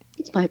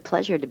 It's my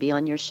pleasure to be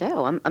on your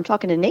show. I'm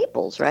talking to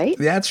Naples, right?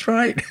 That's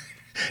right.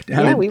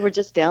 We were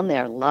just down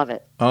there. Love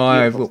it.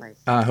 Oh,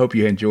 I hope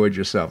you enjoyed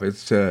yourself.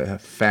 It's a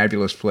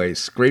fabulous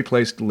place. Great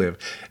place to live.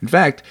 In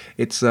fact,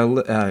 it's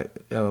said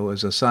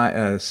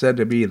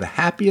to be the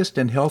happiest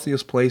and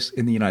healthiest place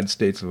in the United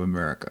States of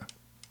America.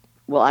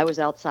 Well, I was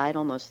outside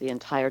almost the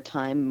entire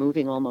time,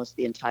 moving almost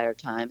the entire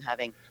time,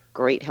 having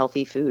great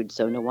healthy food,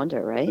 so no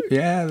wonder, right?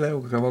 Yeah,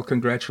 well,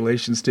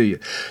 congratulations to you.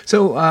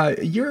 So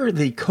you're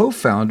the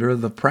co-founder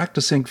of the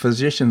Practicing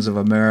Physicians of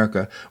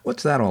America.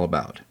 What's that all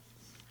about?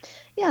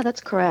 Yeah,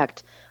 that's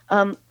correct.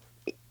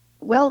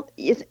 Well,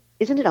 isn't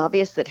it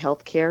obvious that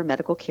healthcare,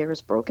 medical care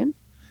is broken?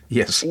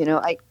 Yes.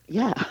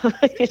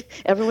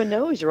 Everyone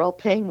knows you're all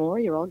paying more,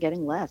 you're all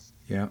getting less.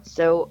 Yeah.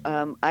 So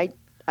I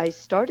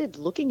started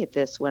looking at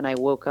this when I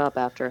woke up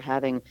after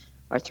having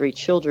our 3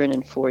 children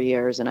in 4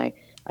 years, and I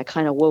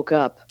kind of woke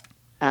up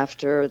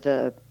after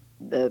the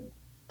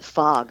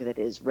fog that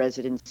is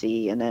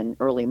residency and then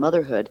early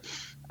motherhood.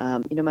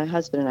 My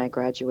husband and I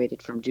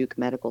graduated from Duke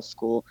Medical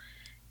School,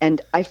 and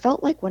I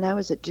felt like when I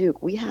was at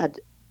Duke, we had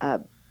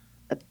a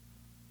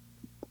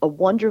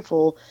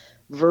wonderful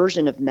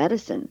version of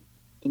medicine.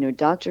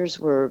 Doctors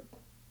were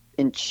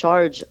in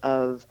charge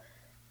of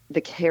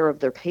the care of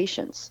their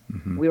patients.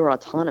 Mm-hmm. We were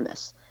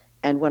autonomous.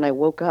 And when I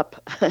woke up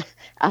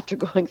after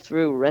going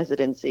through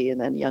residency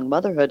and then young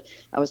motherhood,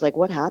 I was like,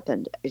 what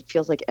happened? It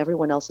feels like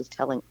everyone else is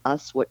telling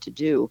us what to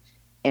do,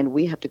 and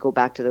we have to go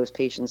back to those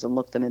patients and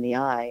look them in the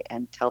eye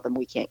and tell them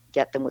we can't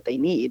get them what they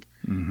need.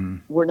 Mm-hmm.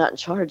 We're not in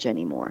charge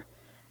anymore.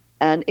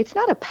 And it's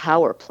not a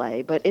power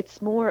play, but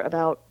it's more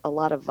about a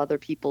lot of other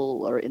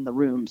people are in the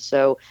room.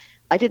 So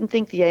I didn't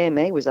think the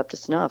AMA was up to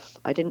snuff.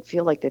 I didn't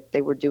feel like that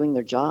they were doing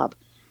their job.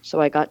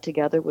 So I got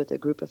together with a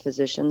group of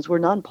physicians. We're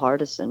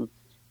nonpartisan.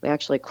 We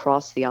actually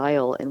crossed the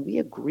aisle, and we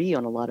agree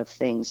on a lot of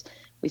things.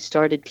 We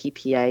started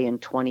PPA in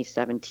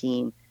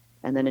 2017,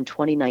 and then in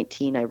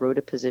 2019, I wrote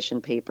a position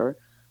paper,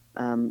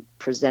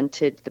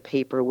 presented the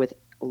paper with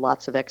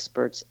lots of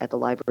experts at the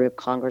Library of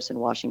Congress in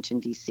Washington,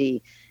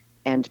 D.C.,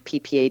 and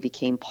PPA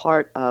became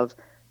part of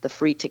the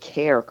Free to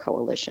Care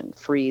Coalition,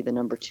 free, the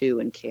number 2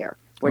 in care.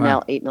 We're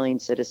now 8 million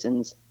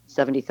citizens,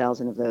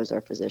 70,000 of those are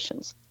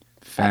physicians.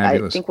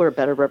 Fabulous. I think we're a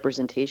better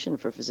representation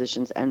for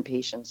physicians and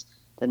patients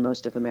than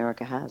most of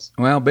America has.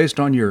 Well, based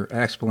on your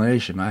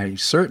explanation, I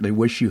certainly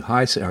wish you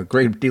a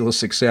great deal of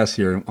success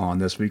here on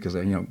this because,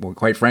 well,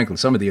 quite frankly,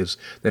 some of these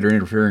that are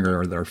interfering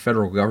are our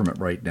federal government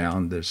right now,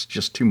 and there's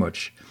just too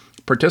much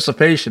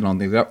participation on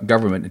the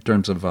government in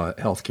terms of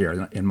health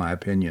care, in my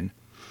opinion.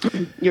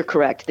 You're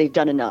correct. They've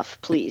done enough.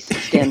 Please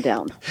stand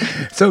down.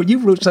 So you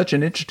wrote such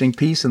an interesting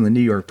piece in the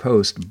New York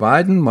Post.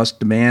 Biden must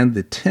demand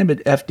the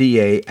timid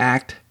FDA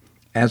act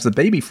as the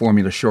baby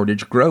formula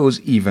shortage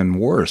grows even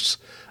worse.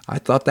 I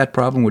thought that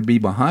problem would be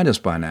behind us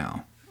by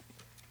now.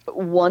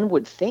 One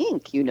would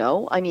think,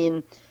 I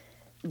mean,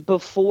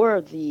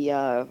 before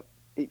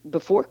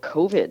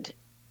COVID,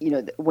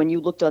 when you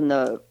looked on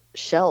the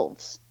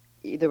shelves,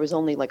 there was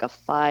only like a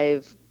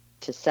 5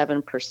 to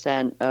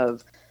 7%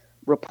 of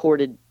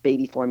reported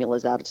baby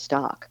formulas out of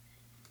stock.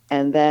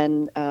 And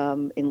then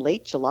in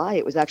late July,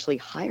 it was actually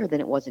higher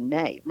than it was in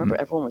May. Remember,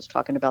 everyone was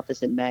talking about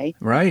this in May?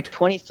 Right.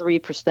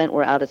 23%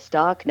 were out of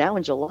stock. Now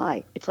in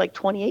July, it's like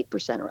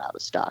 28% are out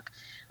of stock.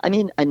 I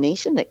mean, a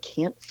nation that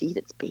can't feed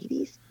its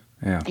babies,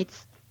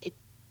 it's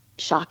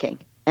shocking.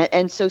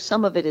 And so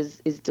some of it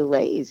is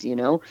delays,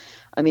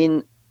 I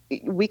mean,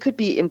 we could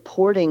be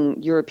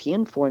importing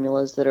European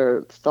formulas that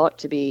are thought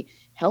to be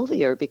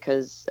healthier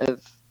because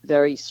of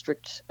very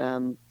strict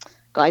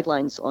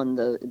guidelines on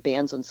the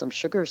bans on some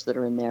sugars that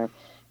are in there.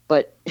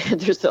 But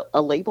there's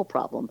a label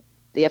problem.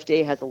 The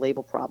FDA has a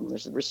label problem.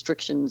 There's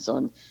restrictions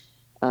on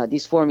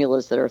these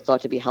formulas that are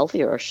thought to be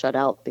healthier are shut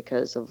out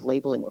because of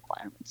labeling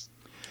requirements.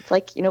 It's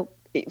like,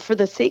 for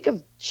the sake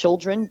of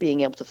children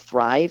being able to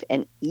thrive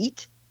and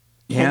eat,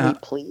 can we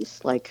please,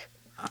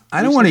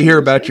 I don't want to hear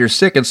about your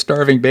sick and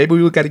starving baby.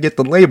 We've got to get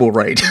the label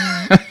right.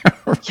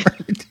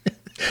 Right.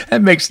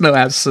 That makes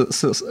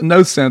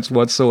no sense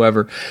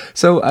whatsoever.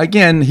 So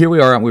again, here we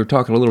are. We were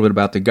talking a little bit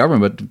about the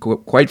government,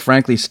 but quite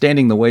frankly,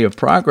 standing in the way of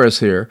progress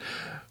here.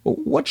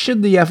 What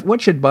should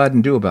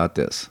Biden do about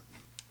this?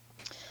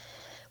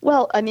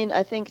 Well, I mean,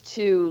 I think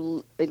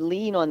to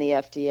lean on the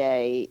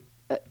FDA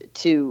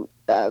to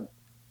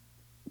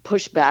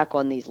push back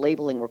on these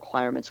labeling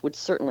requirements would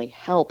certainly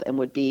help and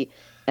would be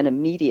an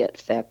immediate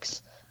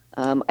fix.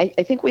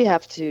 I think we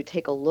have to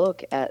take a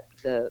look at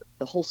the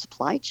whole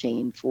supply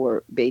chain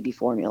for baby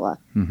formula.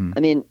 Mm-hmm. I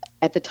mean,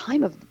 at the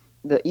time of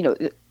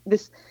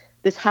this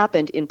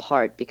happened in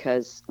part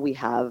because we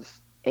have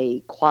a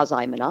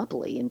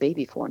quasi-monopoly in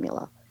baby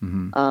formula.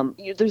 Mm-hmm.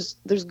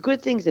 There's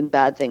good things and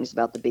bad things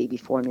about the baby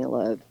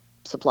formula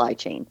supply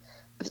chain.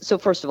 So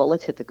first of all,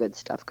 let's hit the good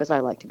stuff because I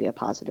like to be a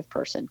positive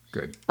person.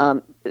 Good.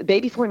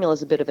 Baby formula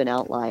is a bit of an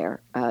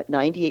outlier.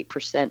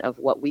 98% of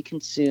what we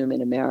consume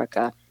in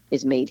America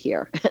is made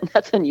here. And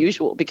that's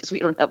unusual because we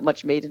don't have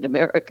much made in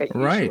America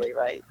usually,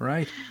 right?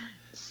 Right.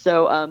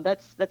 So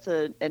that's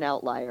an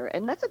outlier,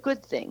 and that's a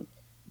good thing.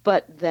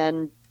 But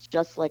then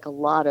just like a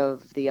lot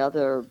of the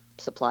other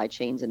supply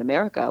chains in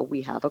America,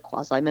 we have a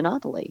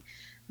quasi-monopoly.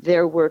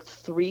 There were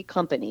 3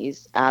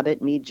 companies,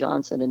 Abbott, Mead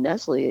Johnson, and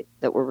Nestle,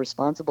 that were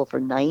responsible for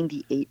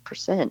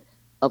 98%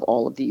 of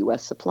all of the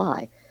U.S.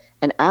 supply.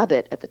 And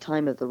Abbott, at the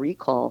time of the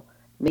recall,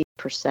 made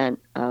percent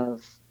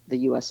of the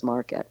U.S.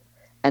 market.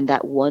 And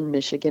that one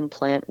Michigan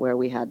plant where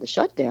we had the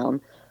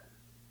shutdown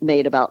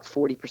made about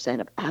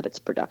 40% of Abbott's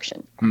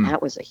production. And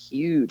that was a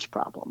huge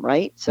problem,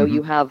 right? So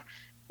you have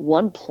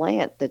one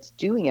plant that's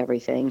doing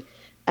everything.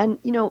 And,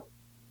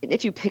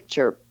 if you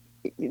picture,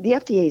 the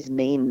FDA's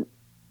main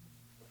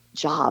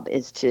job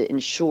is to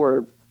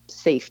ensure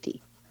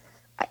safety.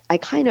 I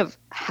kind of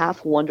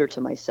half wonder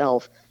to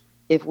myself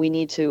if we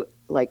need to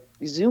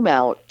zoom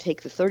out,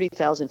 take the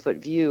 30,000-foot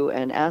view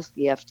and ask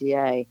the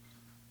FDA,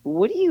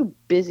 what are you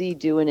busy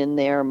doing in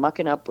there,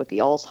 mucking up with the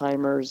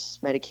Alzheimer's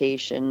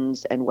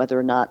medications and whether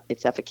or not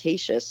it's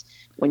efficacious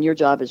when your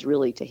job is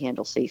really to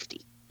handle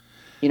safety?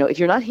 If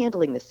you're not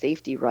handling the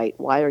safety right,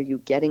 why are you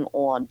getting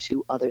on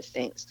to other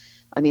things?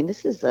 I mean,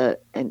 this is a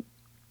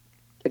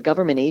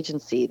government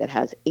agency that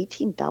has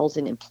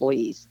 18,000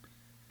 employees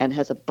and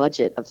has a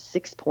budget of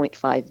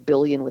 $6.5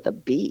 billion with a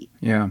B.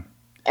 Yeah.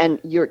 And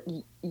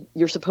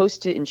you're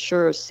supposed to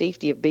ensure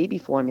safety of baby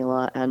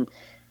formula, and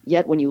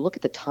yet when you look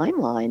at the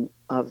timeline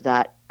of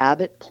that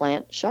Abbott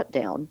plant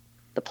shutdown,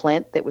 the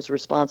plant that was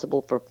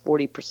responsible for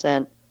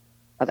 40%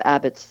 of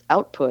Abbott's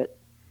output,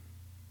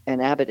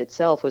 and Abbott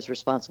itself was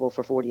responsible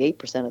for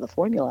 48% of the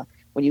formula.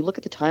 When you look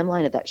at the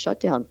timeline of that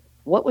shutdown,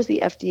 what was the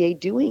FDA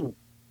doing?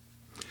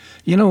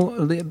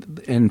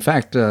 In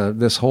fact,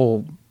 this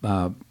whole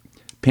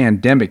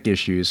pandemic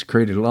issues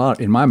created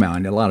in my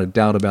mind, a lot of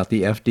doubt about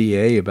the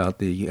FDA, about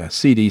the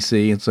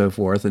CDC and so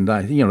forth. And,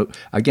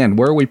 again,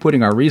 where are we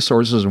putting our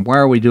resources and why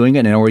are we doing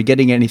it? And are we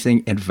getting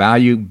anything at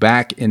value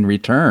back in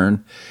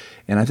return?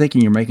 And I think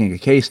you're making a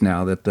case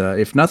now that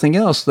if nothing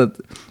else, I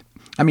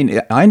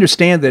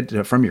understand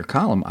that from your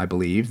column, I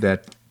believe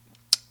that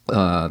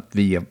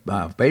the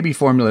baby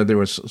formula, there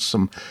was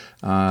some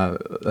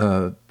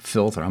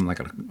filter, I'm not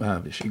going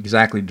to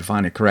exactly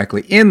define it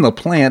correctly, in the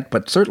plant,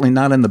 but certainly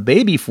not in the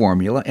baby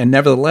formula. And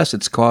nevertheless,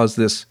 it's caused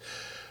this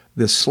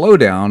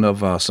slowdown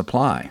of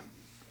supply.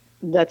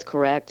 That's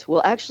correct.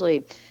 Well,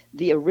 actually,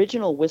 The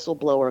original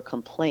whistleblower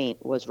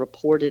complaint was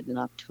reported in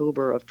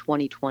October of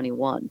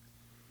 2021.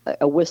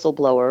 A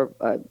whistleblower,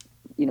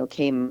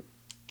 came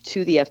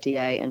to the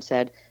FDA and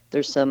said,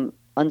 there's some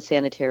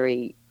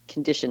unsanitary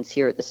conditions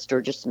here at the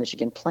Sturgis,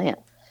 Michigan plant.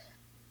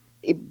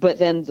 But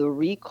then the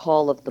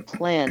recall of the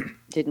plant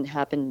didn't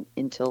happen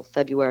until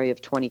February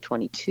of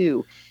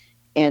 2022.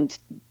 And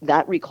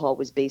that recall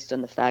was based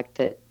on the fact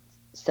that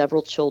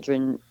several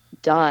children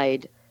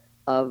died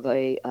of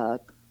a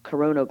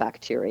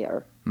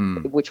coronabacteria,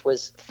 which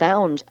was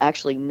found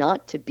actually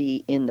not to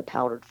be in the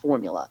powdered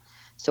formula.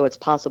 So it's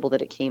possible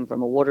that it came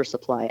from a water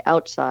supply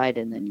outside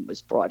and then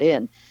was brought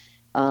in.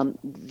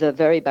 The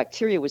very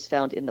bacteria was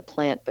found in the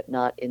plant, but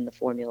not in the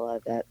formula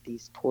that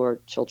these poor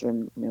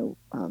children,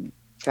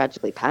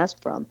 tragically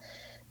passed from.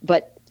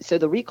 But so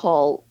the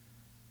recall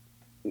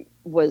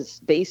was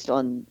based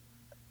on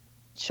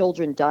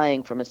children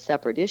dying from a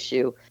separate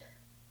issue.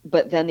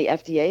 But then the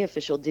FDA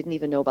official didn't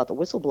even know about the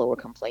whistleblower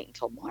complaint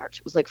until March.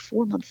 It was like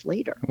 4 months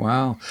later.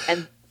 Wow.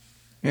 And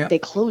yeah. They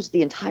closed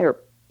the entire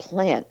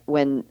plant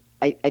when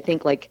I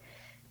think like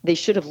they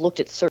should have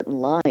looked at certain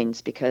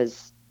lines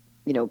because,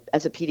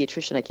 as a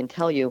pediatrician, I can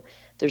tell you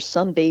there's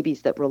some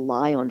babies that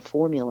rely on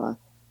formula,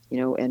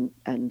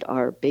 and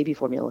our baby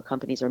formula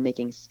companies are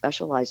making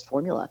specialized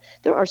formula.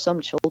 There are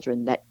some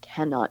children that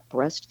cannot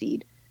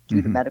breastfeed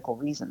due to medical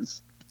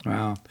reasons.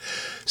 Wow.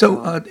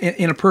 So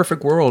in a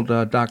perfect world,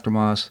 Dr.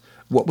 Moss,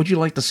 what would you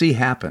like to see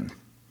happen?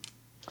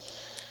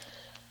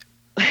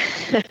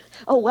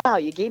 Oh, wow.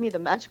 You gave me the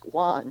magic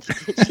wand,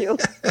 did you?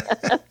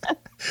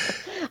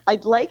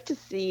 I'd like to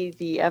see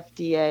the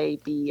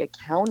FDA be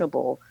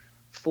accountable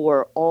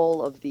for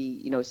all of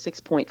the,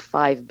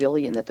 $6.5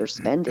 billion that they're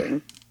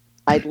spending.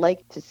 I'd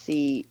like to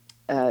see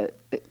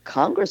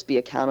Congress be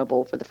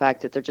accountable for the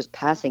fact that they're just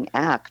passing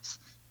acts.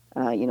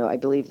 I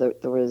believe there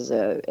was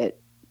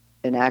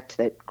an act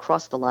that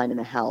crossed the line in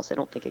the House. I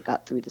don't think it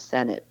got through the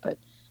Senate, but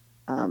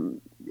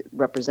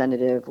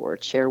Representative or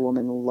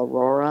Chairwoman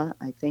Laurora,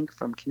 I think,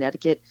 from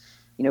Connecticut,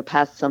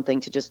 passed something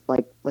to just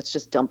let's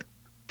just dump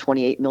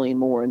 28 million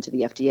more into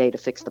the FDA to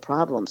fix the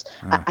problems.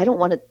 I don't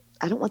want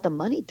the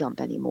money dump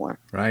anymore.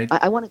 Right.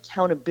 I want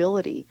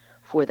accountability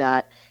for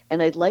that.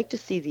 And I'd like to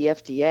see the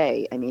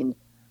FDA,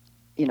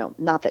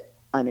 not that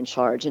I'm in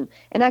charge. And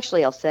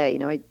actually I'll say,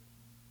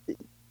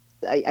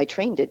 I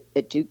trained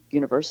at Duke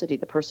University.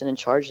 The person in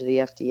charge of the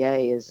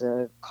FDA is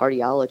a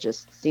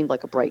cardiologist, seemed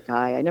like a bright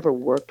guy. I never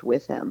worked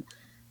with him,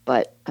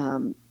 but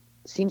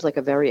seems like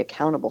a very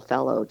accountable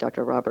fellow,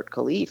 Dr. Robert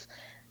Khalif.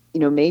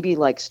 Maybe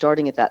like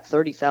starting at that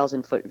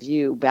 30,000 foot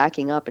view,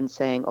 backing up and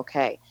saying,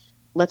 okay,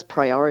 let's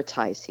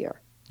prioritize here.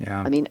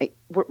 Yeah.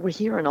 We're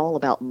hearing all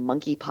about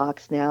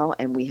monkeypox now,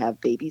 and we have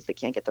babies that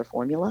can't get their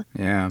formula.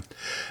 Yeah.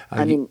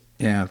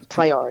 Yeah.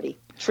 Priority.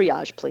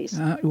 Triage, please.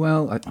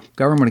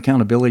 Government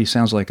accountability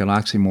sounds like an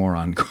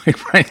oxymoron, quite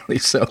frankly.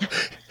 So,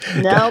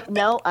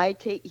 No, I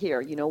take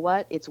here. You know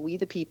what? It's we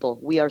the people.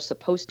 We are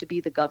supposed to be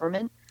the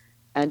government,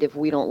 and if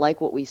we don't like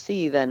what we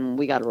see, then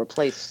we got to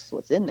replace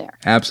what's in there.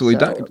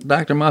 Absolutely. So,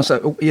 Dr. Moss,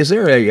 is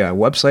there a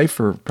website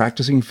for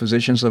Practicing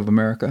Physicians of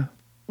America?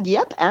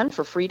 Yep, and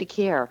for free to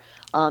care.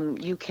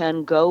 You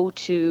can go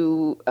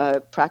to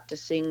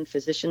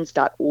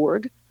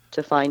practicingphysicians.org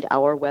to find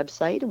our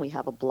website, and we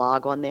have a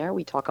blog on there.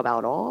 We talk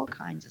about all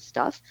kinds of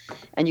stuff.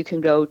 And you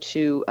can go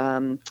to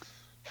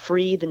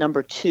free, the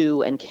number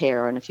 2, and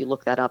care. And if you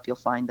look that up, you'll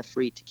find the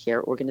Free to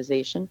Care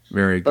organization.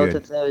 Very good. Both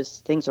of those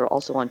things are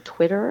also on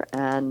Twitter,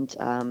 and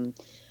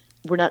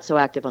we're not so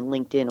active on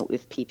LinkedIn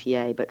with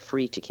PPA, but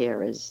Free to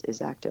Care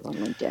is active on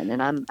LinkedIn.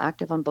 And I'm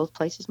active on both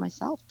places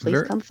myself.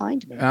 Please come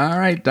find me. All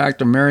right,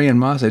 Dr. Marion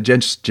Moss, I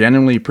just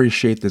genuinely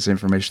appreciate this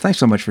information. Thanks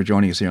so much for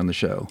joining us here on the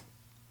show.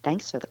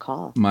 Thanks for the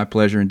call. My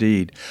pleasure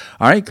indeed.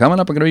 All right,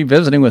 coming up, we're going to be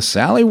visiting with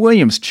Sally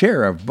Williams,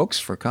 chair of Books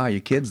for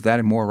College Kids. That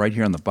and more right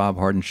here on The Bob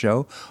Harden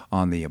Show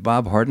on the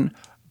Bob Harden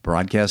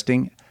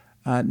Broadcasting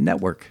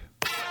Network.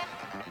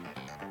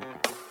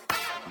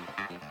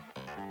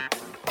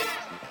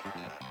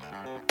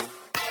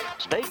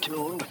 Stay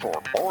tuned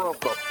for more of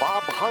The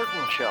Bob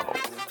Harden Show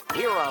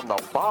here on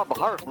the Bob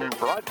Harden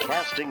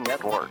Broadcasting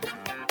Network.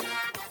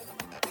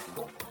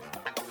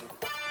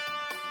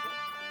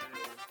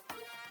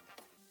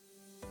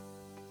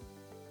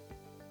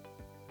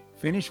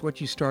 Finish what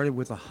you started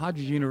with the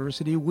Hodges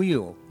University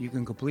Wheel. You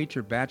can complete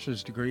your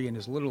bachelor's degree in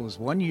as little as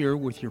 1 year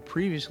with your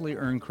previously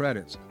earned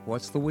credits.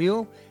 What's the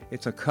Wheel?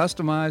 It's a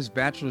customized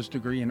bachelor's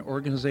degree in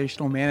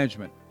organizational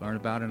management. Learn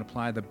about and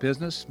apply the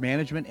business,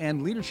 management,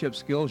 and leadership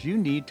skills you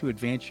need to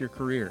advance your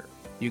career.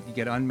 You can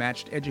get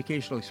unmatched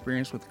educational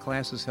experience with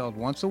classes held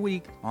once a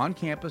week on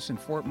campus in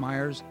Fort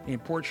Myers, in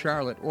Port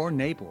Charlotte, or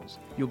Naples.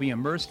 You'll be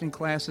immersed in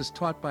classes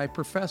taught by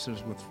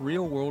professors with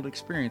real-world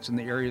experience in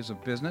the areas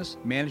of business,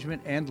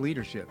 management, and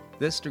leadership.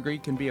 This degree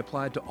can be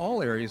applied to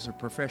all areas of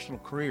professional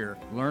career.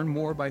 Learn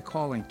more by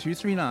calling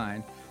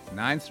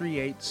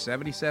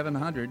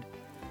 239-938-7700.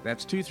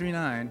 That's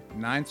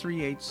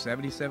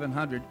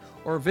 239-938-7700,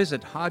 or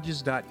visit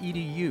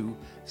hodges.edu.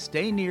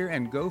 Stay near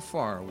and go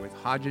far with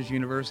Hodges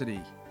University.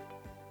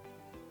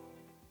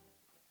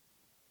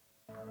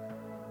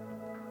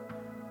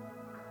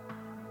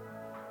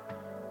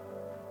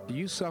 Do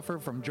you suffer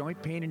from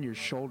joint pain in your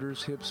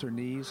shoulders, hips, or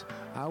knees?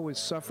 I was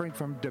suffering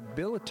from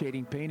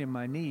debilitating pain in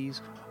my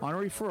knees. On a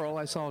referral,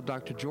 I saw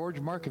Dr. George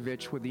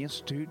Markovich with the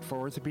Institute for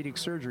Orthopedic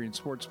Surgery and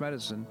Sports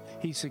Medicine.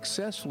 He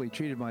successfully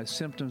treated my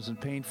symptoms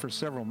and pain for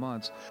several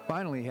months.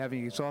 Finally,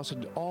 having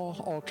exhausted all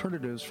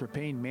alternatives for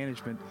pain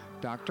management,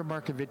 Dr.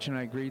 Markovich and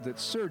I agreed that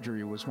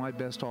surgery was my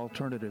best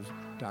alternative.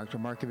 Dr.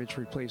 Markovich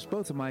replaced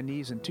both of my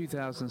knees in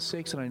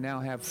 2006, and I now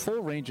have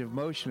full range of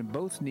motion in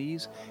both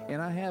knees,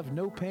 and I have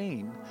no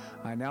pain.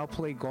 I now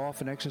play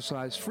golf and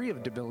exercise free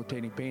of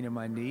debilitating pain in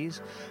my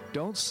knees.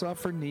 Don't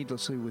suffer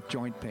needlessly with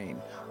joint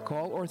pain.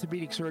 Call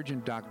orthopedic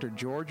surgeon Dr.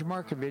 George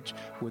Markovich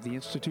with the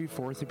Institute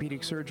for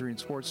Orthopedic Surgery and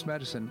Sports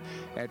Medicine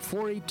at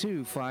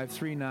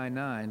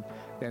 482-5399.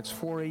 That's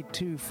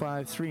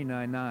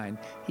 482-5399.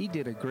 He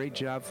did a great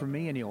job for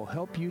me, and he'll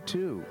help you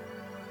too.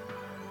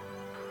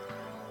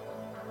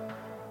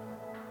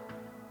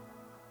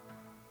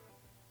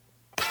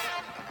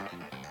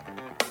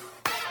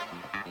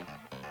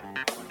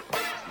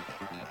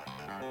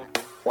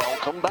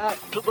 Welcome back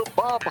to the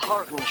Bob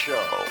Harden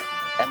Show.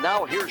 And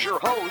now here's your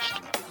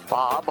host,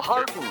 Bob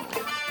Harden.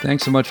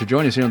 Thanks so much for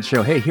joining us here on the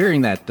show. Hey,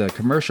 hearing that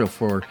commercial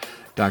for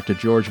Dr.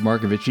 George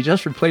Markovich, he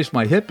just replaced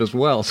my hip as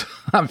well, so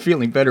I'm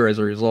feeling better as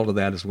a result of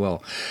that as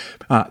well.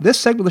 This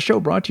segment of the show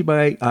brought to you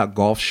by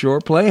Gulf Shore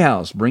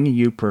Playhouse, bringing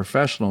you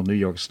professional New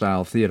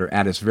York-style theater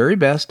at its very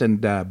best and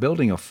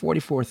building a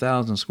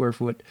 44,000 square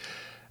foot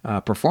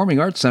Performing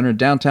Arts Center in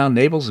downtown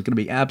Naples is going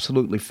to be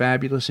absolutely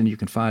fabulous, and you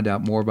can find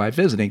out more by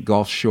visiting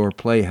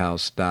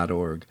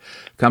GulfShorePlayhouse.org.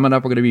 Coming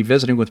up, we're going to be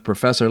visiting with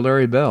Professor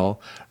Larry Bell.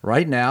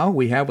 Right now,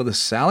 we have with us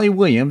Sally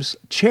Williams,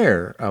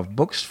 Chair of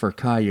Books for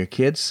Collier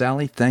Kids.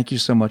 Sally, thank you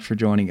so much for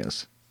joining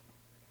us.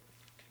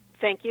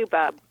 Thank you,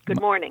 Bob.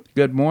 Good morning.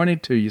 Good morning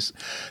to you.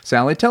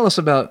 Sally, tell us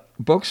about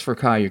Books for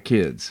Collier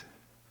Kids.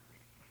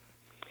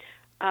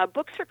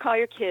 Books for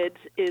Collier Kids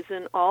is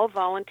an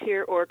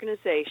all-volunteer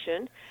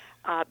organization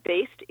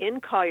based in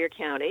Collier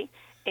County,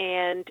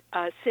 and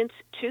since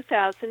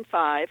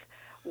 2005,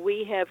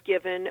 we have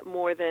given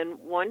more than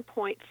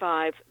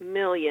 1.5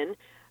 million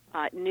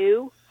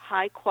new,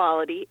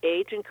 high-quality,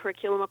 age and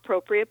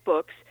curriculum-appropriate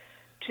books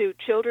to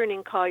children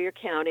in Collier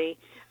County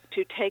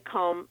to take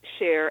home,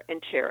 share,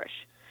 and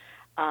cherish.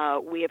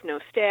 We have no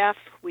staff.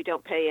 We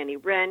don't pay any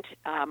rent,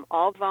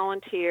 all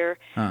volunteer,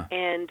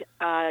 and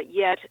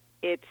yet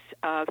it's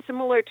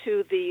similar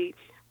to the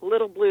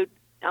Little Blue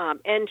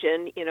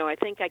engine, I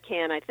think I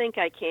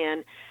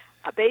can.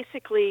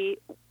 Basically,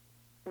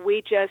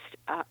 we just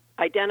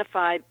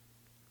identify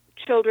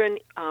children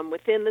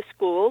within the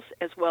schools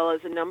as well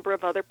as a number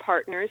of other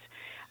partners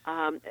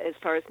as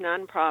far as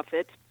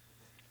nonprofits,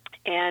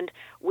 and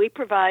we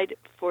provide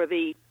for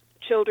the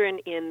children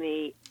in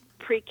the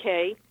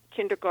pre-K,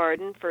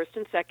 kindergarten, first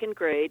and second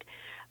grade,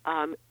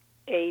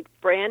 a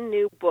brand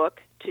new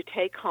book to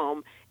take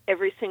home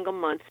every single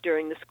month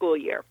during the school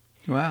year.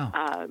 Wow.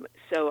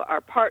 So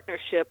our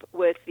partnership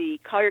with the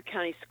Collier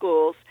County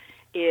Schools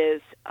is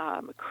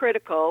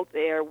critical.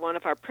 They are one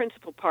of our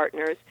principal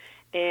partners.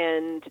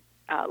 And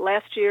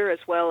last year, as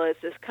well as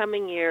this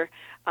coming year,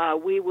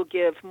 we will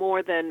give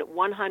more than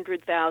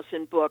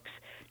 100,000 books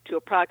to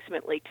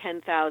approximately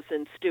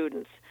 10,000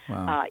 students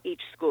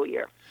each school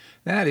year.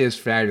 That is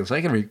fabulous.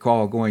 I can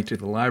recall going to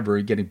the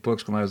library getting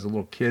books when I was a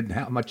little kid and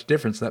how much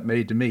difference that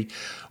made to me.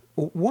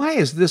 Why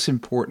is this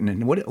important,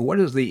 and what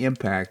is the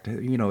impact?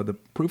 The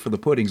proof of the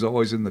pudding is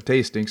always in the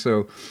tasting.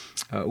 So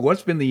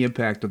what's been the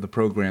impact of the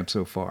program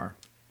so far?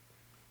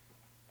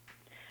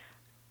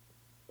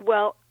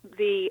 Well,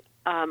 the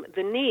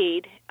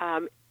need,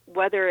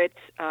 whether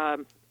it's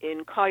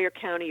in Collier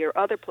County or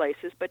other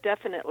places, but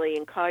definitely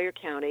in Collier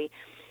County,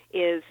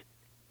 is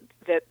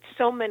that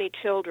so many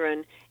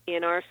children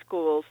in our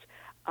schools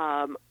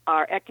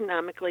are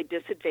economically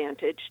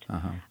disadvantaged.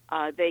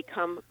 They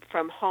come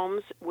from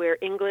homes where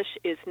English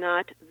is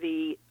not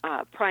the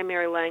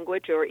primary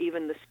language or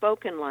even the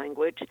spoken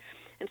language.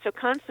 And so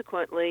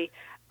consequently,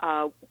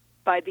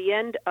 by the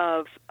end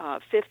of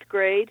fifth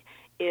grade,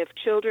 if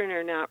children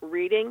are not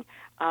reading,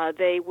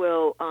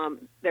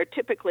 they're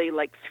typically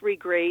like 3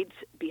 grades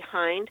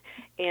behind,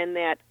 and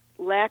that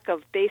lack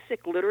of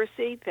basic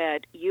literacy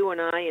that you and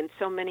I and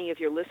so many of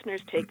your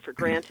listeners take for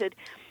granted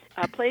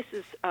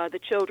places the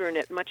children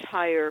at much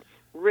higher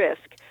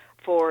risk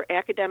for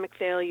academic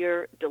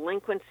failure,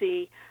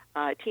 delinquency,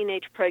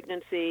 teenage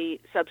pregnancy,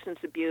 substance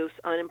abuse,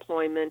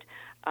 unemployment.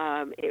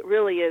 It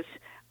really is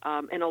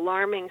an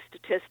alarming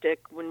statistic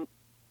when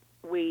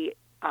we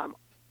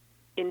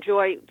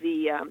enjoy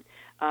the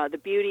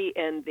beauty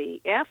and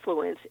the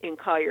affluence in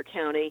Collier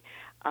County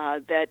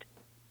that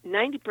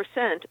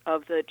 90%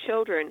 of the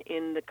children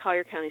in the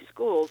Collier County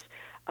schools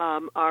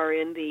are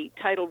in the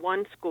Title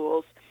I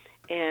schools,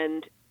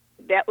 and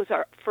that was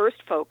our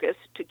first focus,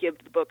 to give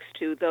the books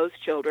to those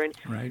children.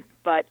 Right.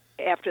 But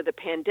after the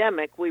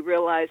pandemic, we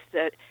realized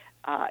that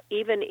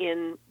even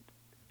in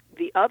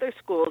the other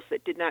schools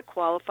that did not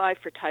qualify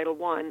for Title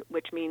I,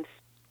 which means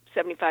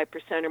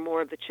 75% or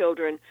more of the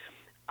children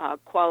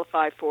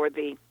qualify for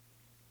the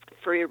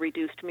free or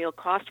reduced meal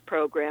cost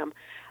program,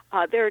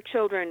 there are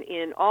children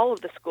in all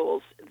of the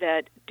schools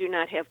that do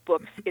not have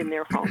books in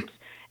their homes.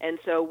 And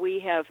so we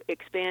have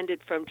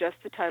expanded from just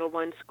the Title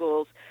I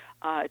schools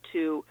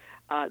to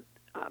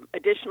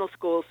additional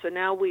schools. So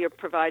now we are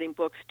providing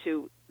books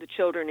to the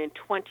children in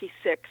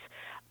 26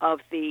 of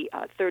the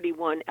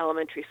 31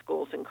 elementary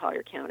schools in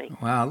Collier County.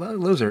 Wow,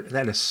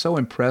 that is so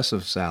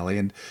impressive, Sally.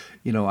 And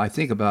I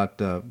think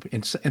about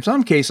in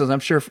some cases,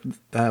 I'm sure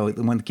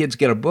when the kids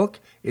get a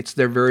book, it's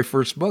their very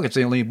first book. It's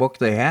the only book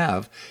they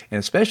have, and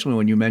especially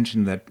when you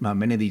mentioned that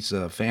many of these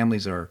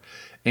families are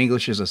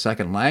English as a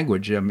second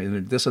language. I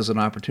mean, this is an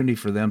opportunity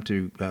for them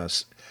to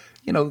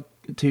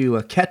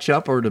to catch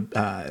up or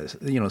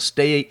to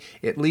stay,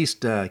 at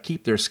least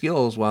keep their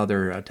skills while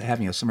they're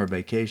having a summer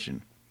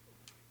vacation.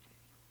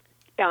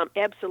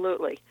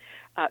 Absolutely.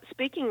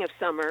 Speaking of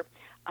summer,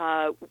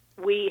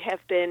 we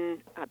have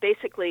been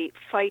basically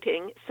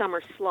fighting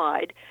Summer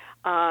Slide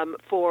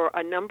for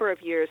a number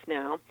of years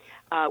now,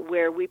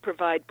 where we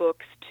provide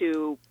books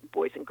to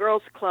Boys and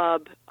Girls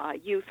Club,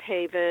 Youth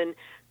Haven,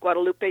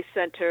 Guadalupe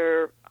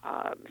Center,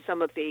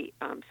 some of the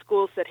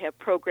schools that have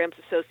programs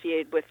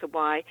associated with the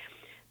Y.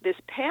 This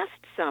past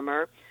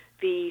summer,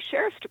 the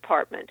Sheriff's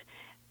Department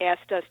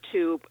asked us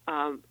to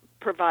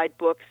provide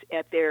books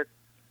at their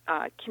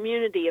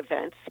community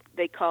events.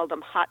 They called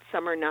them Hot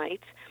Summer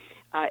Nights.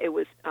 It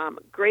was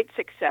great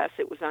success.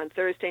 It was on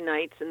Thursday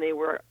nights, and they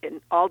were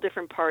in all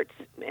different parts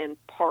and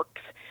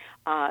parks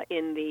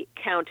in the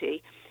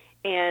county.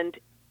 And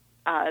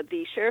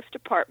the Sheriff's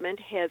Department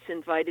has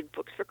invited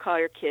Books for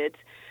Collier Kids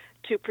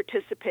to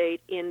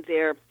participate in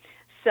their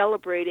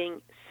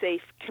Celebrating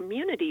Safe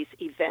Communities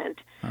event,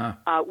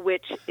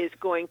 which is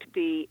going to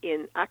be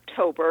in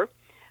October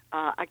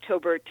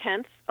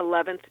 10th,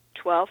 11th,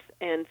 12th,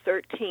 and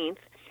 13th.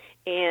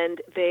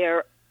 And they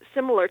are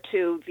similar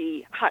to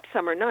the Hot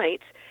Summer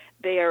Nights.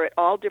 They are at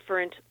all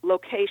different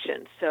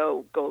locations,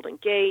 so Golden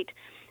Gate,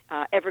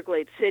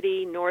 Everglades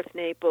City, North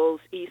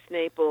Naples, East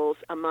Naples,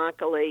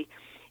 Immokalee,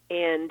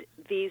 and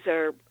these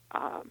are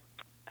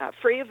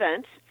free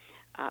events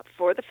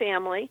for the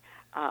family,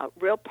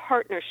 real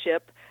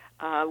partnership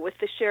with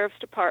the Sheriff's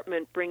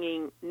Department,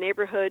 bringing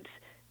neighborhoods,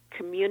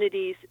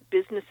 communities,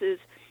 businesses,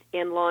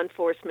 and law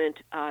enforcement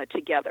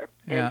together.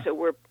 Yeah. And so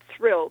we're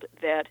thrilled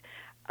that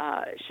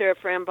Sheriff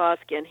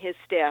Rambosk and his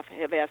staff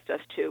have asked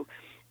us to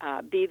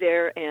be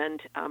there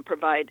and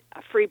provide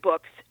free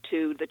books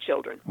to the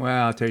children.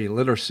 Well, I'll tell you,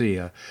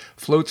 literacy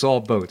floats all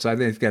boats. I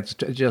think that's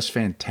just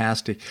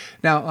fantastic.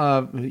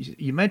 Now,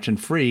 you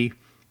mentioned free.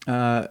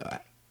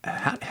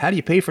 How do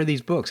you pay for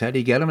these books? How do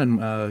you get them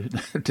and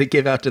to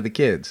give out to the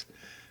kids?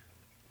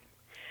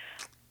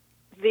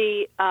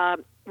 We are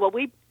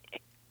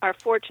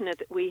fortunate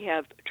that we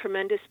have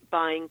tremendous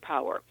buying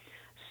power.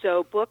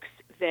 So books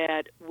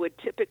that would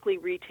typically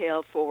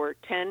retail for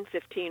 $10,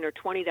 $15, or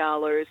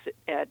 $20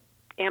 at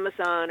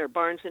Amazon or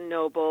Barnes &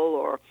 Noble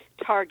or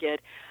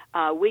Target,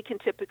 we can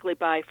typically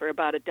buy for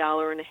about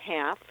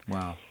 $1.50.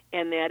 Wow.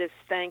 And that is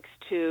thanks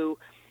to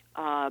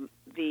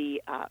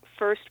the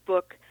First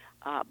Book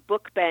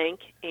Book Bank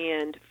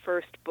and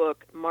First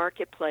Book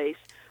Marketplace,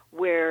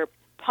 where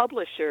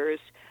publishers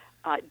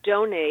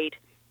donate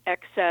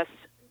excess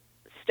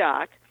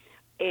stock,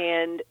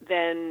 and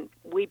then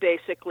we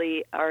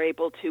basically are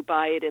able to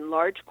buy it in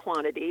large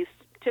quantities.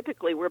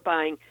 Typically, we're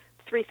buying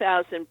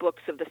 3,000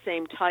 books of the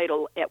same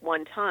title at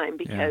one time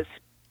because,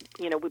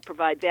 we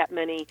provide that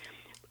many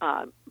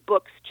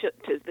books to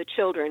the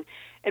children.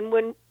 And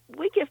when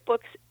we give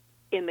books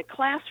in the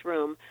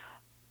classroom,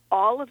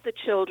 all of the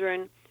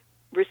children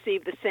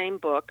receive the same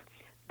book.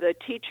 The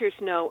teachers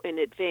know in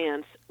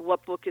advance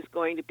what book is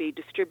going to be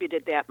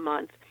distributed that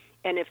month.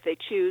 And if they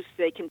choose,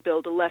 they can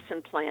build a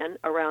lesson plan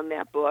around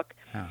that book.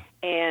 Oh.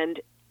 And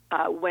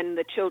when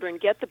the children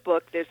get the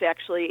book, there's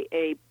actually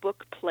a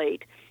book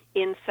plate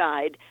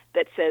inside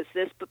that says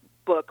this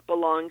book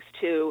belongs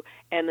to,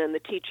 and then the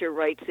teacher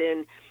writes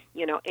in,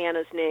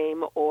 Anna's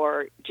name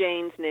or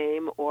Jane's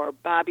name or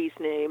Bobby's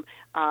name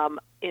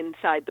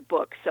inside the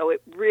book. So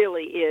it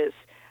really is,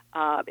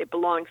 it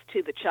belongs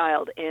to the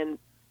child. And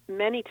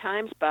many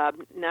times, Bob,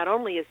 not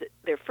only is it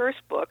their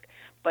first book,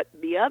 but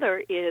the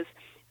other is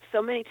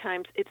so many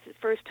times it's the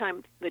first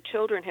time the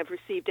children have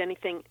received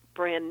anything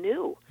brand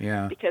new.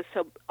 Yeah. Because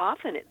so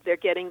often they're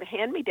getting the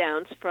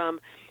hand-me-downs from,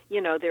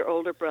 their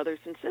older brothers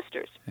and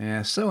sisters.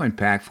 Yeah, so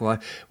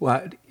impactful.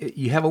 Well,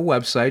 you have a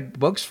website,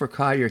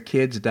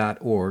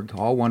 booksforcollierkids.org,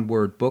 all one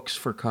word, books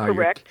for Collier.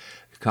 Correct.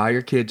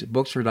 Collier Kids,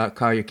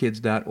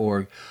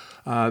 booksfor.collierkids.org.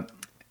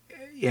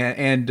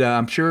 And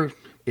I'm sure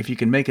if you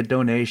can make a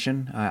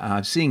donation,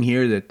 I'm seeing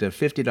here that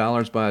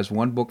 $50 buys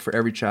one book for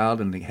every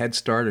child in the Head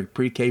Start or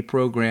pre-K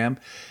program.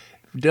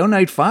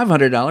 Donate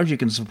 $500, you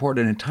can support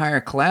an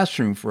entire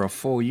classroom for a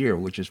full year,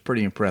 which is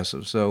pretty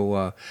impressive.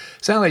 So,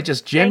 Sally,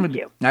 just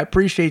genuinely, I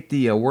appreciate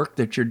the work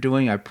that you're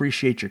doing. I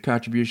appreciate your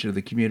contribution to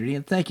the community,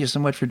 and thank you so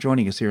much for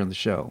joining us here on the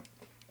show.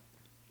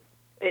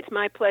 It's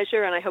my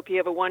pleasure, and I hope you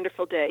have a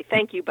wonderful day.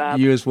 Thank you, Bob.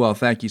 You as well.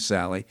 Thank you,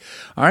 Sally.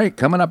 All right,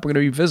 coming up, we're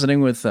going to be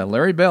visiting with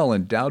Larry Bell,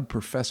 endowed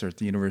professor at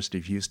the University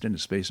of Houston in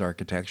space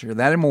architecture.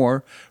 That and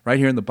more right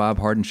here in The Bob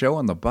Harden Show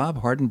on the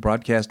Bob Harden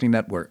Broadcasting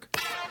Network.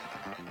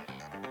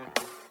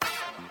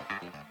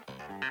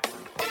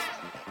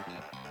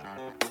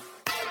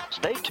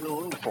 Stay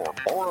tuned for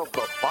more of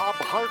The Bob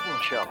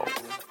Harden Show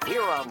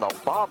here on the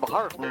Bob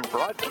Harden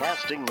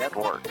Broadcasting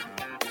Network.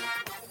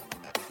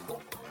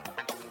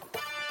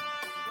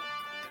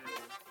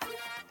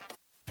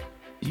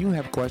 Do you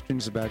have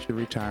questions about your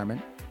retirement?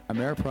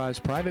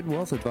 Ameriprise Private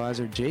Wealth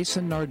Advisor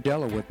Jason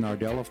Nardella with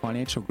Nardella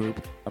Financial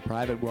Group, a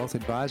private wealth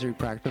advisory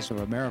practice of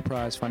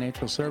Ameriprise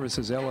Financial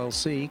Services,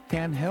 LLC,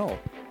 can help.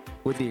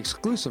 With the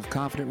exclusive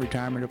Confident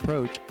Retirement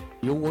approach,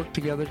 you'll work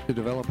together to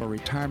develop a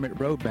retirement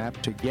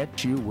roadmap to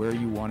get you where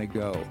you want to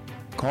go.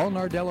 Call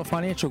Nardella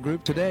Financial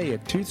Group today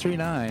at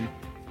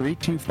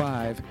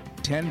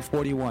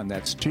 239-325-1041.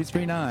 That's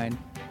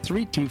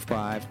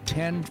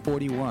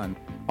 239-325-1041.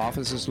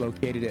 Office is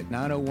located at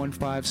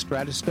 9015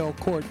 Stratosdale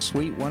Court,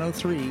 Suite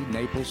 103,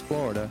 Naples,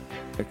 Florida.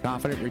 The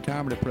Confident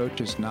Retirement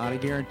approach is not a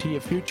guarantee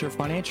of future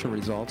financial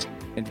results.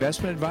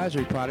 Investment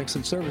advisory products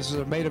and services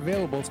are made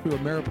available through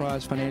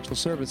Ameriprise Financial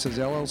Services,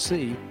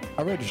 LLC,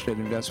 a registered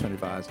investment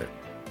advisor.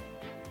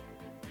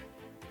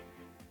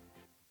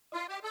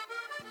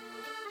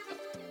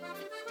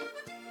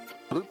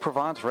 Blue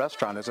Provence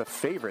Restaurant is a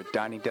favorite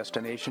dining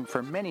destination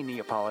for many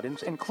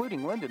Neapolitans,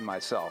 including Linda and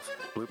myself.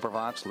 Blue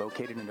Provence,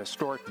 located in a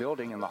historic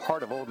building in the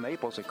heart of Old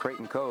Naples at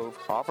Creighton Cove,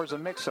 offers a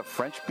mix of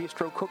French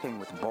bistro cooking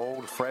with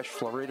bold, fresh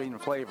Floridian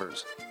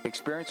flavors.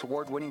 Experience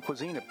award-winning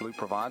cuisine at Blue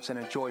Provence and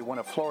enjoy one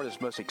of Florida's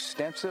most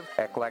extensive,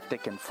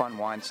 eclectic, and fun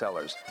wine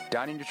cellars.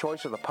 Dining your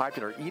choice of the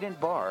popular Eat-In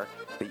Bar,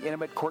 the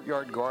intimate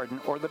Courtyard Garden,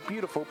 or the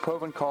beautiful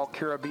Provencal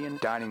Caribbean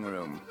Dining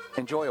Room.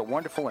 Enjoy a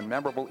wonderful and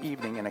memorable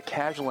evening in a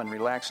casual and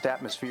relaxed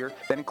atmosphere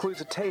that includes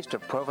a taste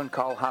of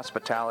Provencal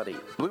hospitality.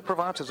 Blue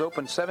Provence is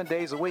open 7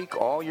 days a week,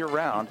 all year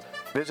round.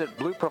 Visit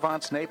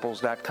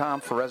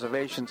BlueProvenceNaples.com for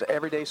reservations,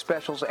 everyday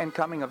specials, and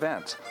coming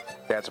events.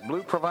 That's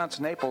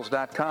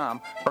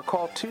BlueProvenceNaples.com or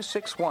call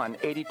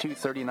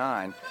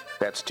 261-8239.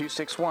 That's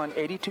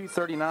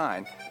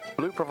 261-8239.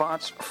 Blue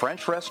Provence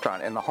French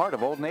Restaurant in the heart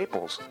of Old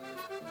Naples.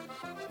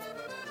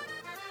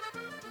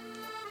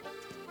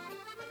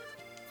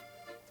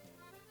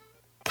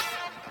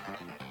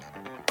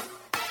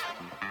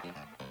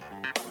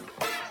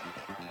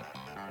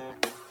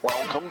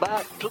 Welcome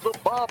back to the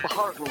Bob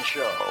Harden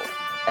Show.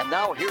 And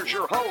now here's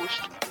your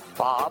host,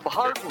 Bob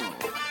Harden.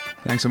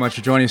 Thanks so much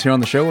for joining us here on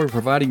the show. We're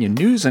providing you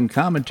news and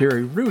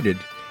commentary rooted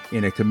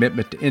in a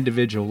commitment to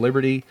individual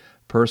liberty,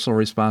 personal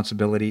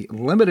responsibility,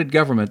 limited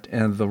government,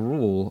 and the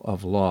rule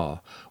of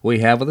law. We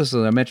have with us,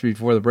 as I mentioned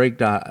before the break,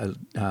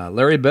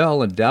 Larry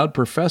Bell, endowed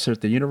professor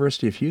at the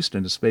University of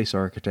Houston in space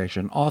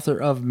architecture and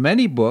author of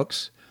many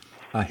books.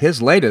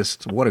 His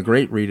latest, what a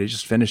great read, I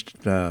just finished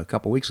a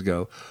couple weeks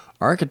ago,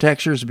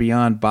 Architectures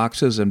Beyond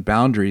Boxes and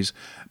Boundaries,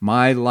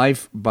 My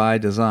Life by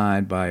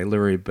Design by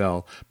Larry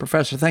Bell.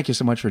 Professor, thank you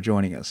so much for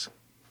joining us.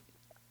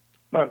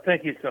 Well,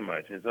 thank you so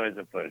much. It's always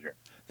a pleasure.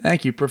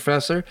 Thank you,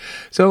 Professor.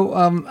 So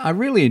I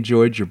really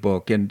enjoyed your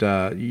book, and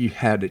you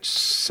had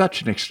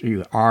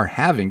you are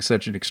having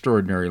such an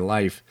extraordinary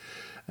life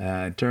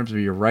in terms of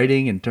your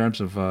writing, in terms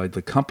of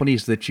the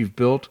companies that you've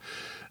built.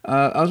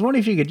 I was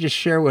wondering if you could just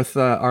share with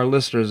our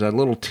listeners a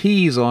little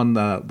tease on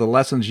the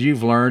lessons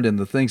you've learned and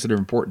the things that are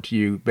important to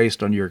you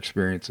based on your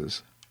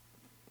experiences.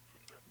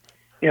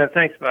 Yeah,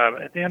 thanks, Bob.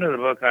 At the end of the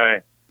book,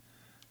 the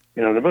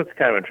book's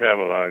kind of a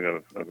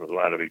travelogue of a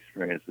lot of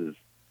experiences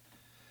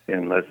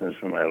and lessons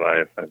from my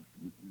life. I've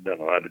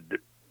done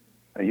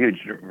a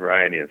huge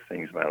variety of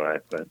things in my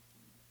life, but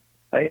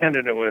I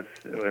ended it with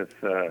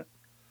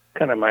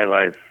kind of my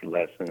life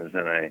lessons,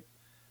 and I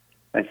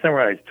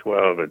summarized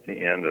 12 at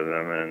the end of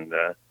them, and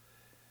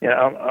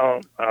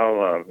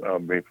I'll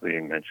briefly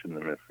mention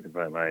them if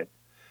I might.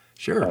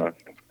 Sure.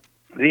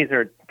 These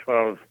are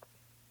 12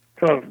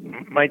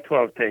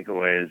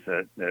 takeaways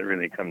that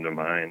really come to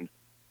mind.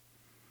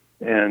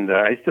 And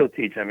I still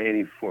teach. I'm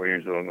 84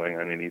 years old, going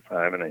on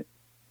 85, and I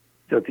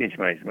still teach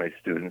my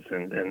students,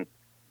 and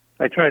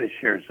I try to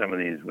share some of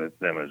these with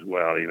them as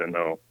well, even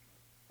though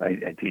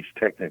I teach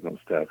technical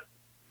stuff.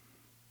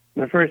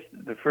 The first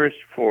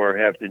four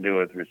have to do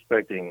with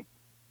respecting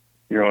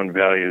your own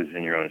values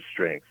and your own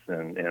strengths,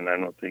 and I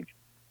don't think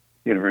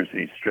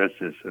universities stress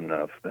this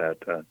enough,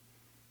 that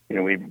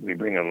we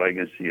bring a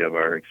legacy of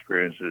our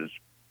experiences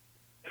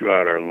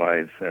throughout our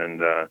life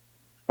and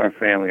our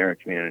family, our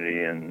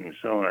community, and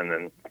so on.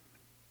 And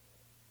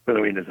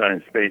whether we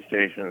design space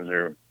stations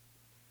or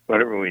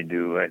whatever we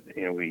do,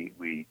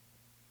 we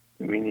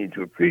need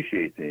to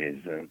appreciate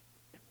these. And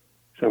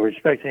so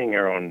respecting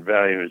our own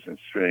values and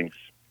strengths,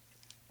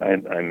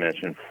 I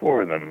mentioned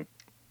four of them.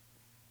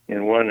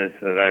 And one is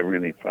that I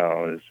really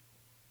follow is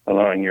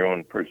allowing your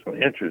own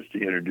personal interest to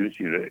introduce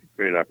you to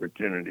great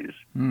opportunities.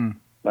 A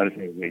lot of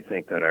times we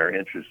think that our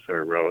interests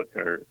our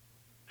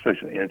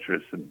special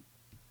interests and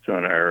so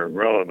on are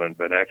relevant,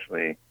 but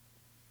actually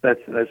that's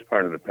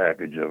part of the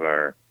package of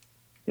our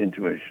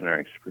intuition, our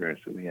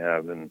experience that we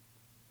have, and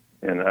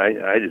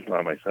I just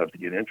allow myself to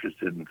get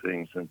interested in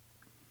things, and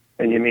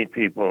you meet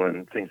people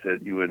and things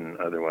that you wouldn't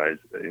otherwise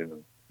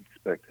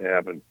expect to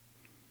happen.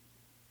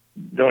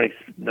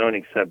 Don't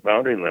accept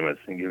boundary limits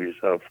and give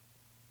yourself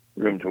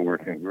room to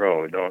work and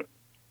grow. Don't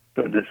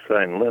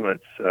define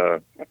limits. I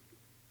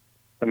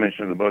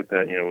mentioned in the book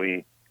that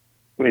we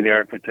the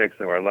architects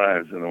of our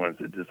lives are the ones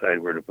that decide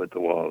where to put the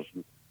walls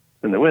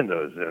and the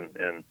windows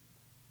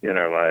in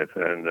our life,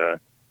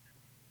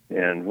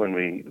 and when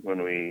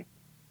we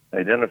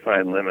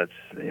identify limits,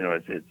 we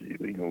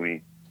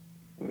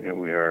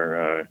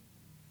are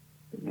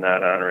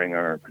not honoring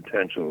our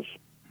potentials.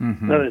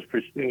 Mm-hmm. Others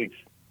pursue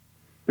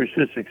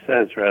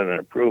success rather than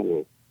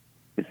approval.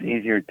 It's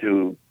easier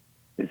and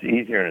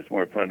it's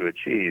more fun to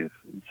achieve.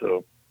 And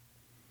so,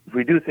 if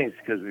we do things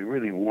because we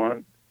really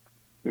want,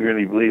 we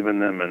really believe in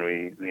them, and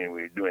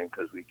we're doing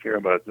because we care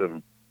about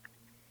them,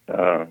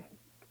 and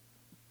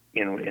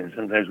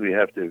sometimes we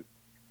have to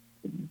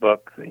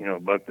buck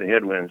the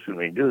headwinds when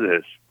we do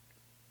this.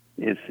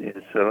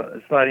 It's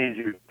a lot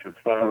easier to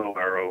follow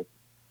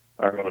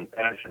our own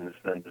passions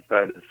than to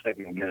try to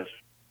second guess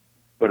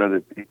what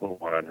other people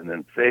want and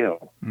then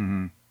fail.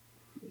 Mm-hmm.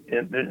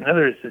 And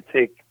another is to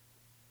take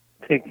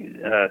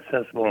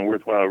sensible and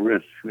worthwhile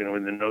risks.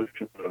 With the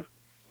notion of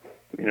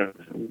we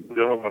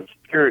don't want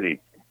security,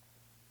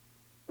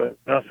 but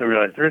we also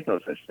realize there is no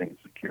such thing as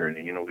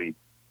security.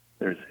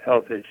 There's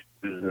health issues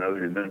and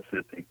other events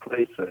that take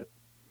place that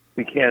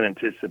we can't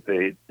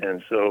anticipate,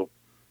 and so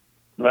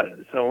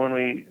when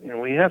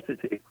we have to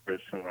take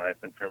risks in life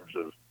in terms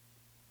of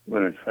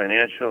whether it's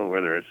financial,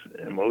 whether it's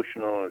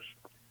emotional, or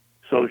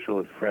social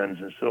with friends,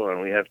 and so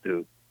on. We have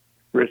to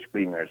risk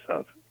being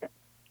ourselves.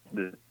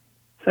 The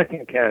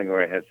second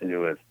category has to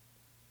do with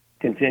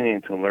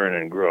continuing to learn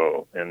and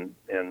grow, and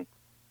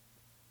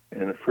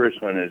the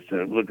first one is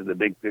to look at the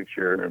big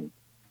picture and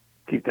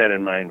keep that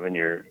in mind when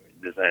you're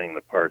designing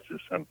the parts of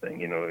something.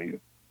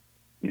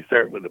 You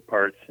start with the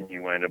parts and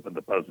you wind up with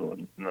the puzzle,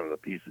 and none of the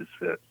pieces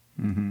fit.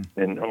 Mm-hmm.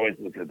 And always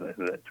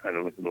try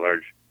to look at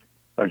the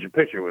larger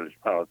picture, whether it's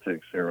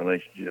politics or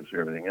relationships or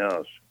everything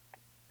else.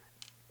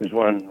 There's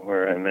one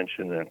where I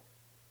mentioned that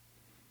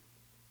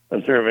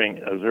observe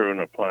and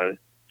apply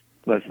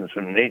lessons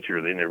from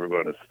nature. They never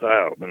go out of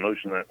style. The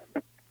notion that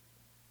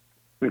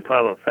we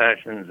follow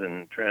fashions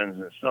and trends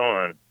and so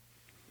on,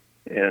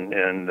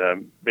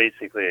 and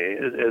basically,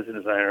 as a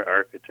designer,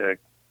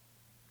 architect,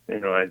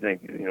 I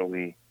think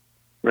we,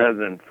 rather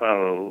than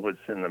follow what's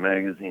in the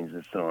magazines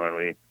and so on,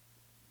 we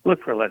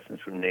look for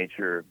lessons from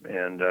nature,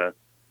 and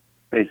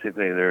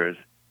basically there's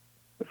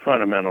the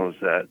fundamentals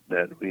that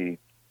we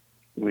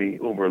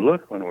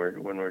overlook when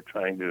we're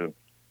trying to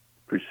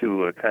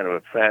pursue a kind of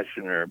a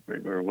fashion or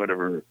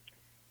whatever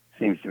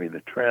seems to be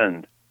the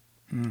trend.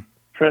 Mm.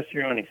 Trust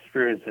your own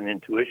experience and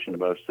intuition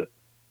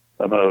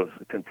about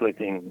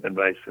conflicting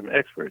advice from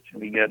experts.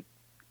 And we get,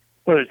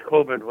 whether it's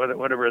COVID,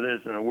 whatever it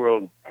is in the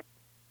world,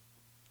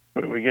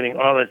 we're getting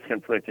all this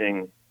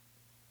conflicting,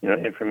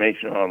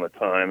 information all the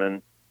time.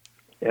 And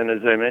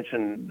as I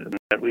mentioned,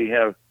 that we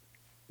have,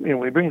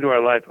 we bring to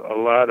our life a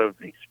lot of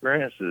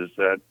experiences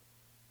that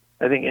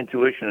I think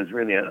intuition is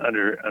really an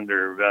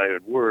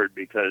undervalued word,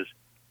 because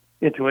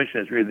intuition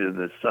is really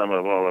the sum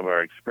of all of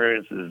our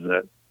experiences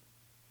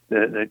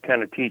that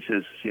kind of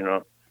teaches,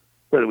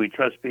 whether we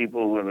trust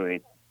people, whether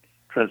we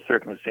trust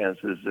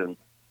circumstances, and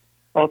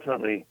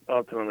ultimately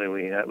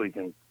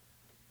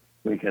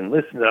we can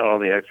listen to all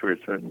the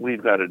experts, but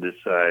we've got to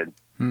decide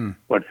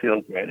what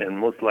feels right, and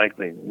most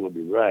likely will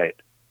be right.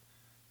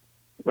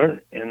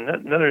 And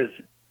another is,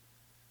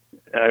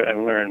 I've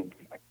learned,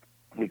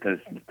 because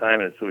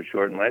time is so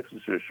short and life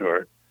is so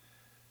short,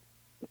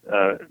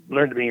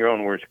 learn to be your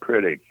own worst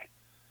critic.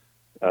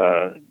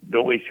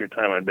 Don't waste your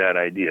time on bad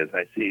ideas.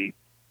 I see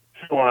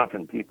so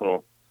often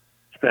people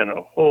spend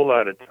a whole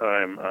lot of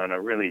time on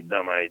a really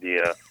dumb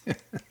idea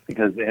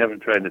because they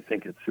haven't tried to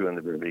think it through in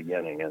the very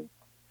beginning.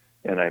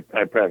 And I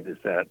practice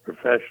that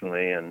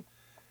professionally, and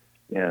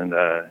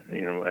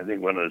I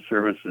think one of the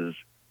services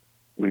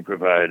we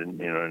provide,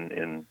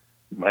 in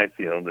my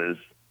field, is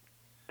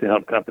to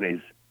help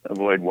companies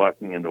avoid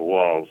walking into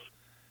walls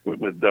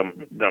with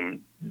dumb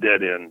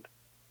dead-end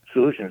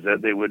solutions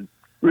that they would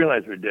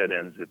realize were dead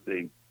ends if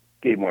they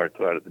gave more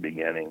thought at the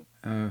beginning.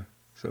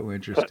 So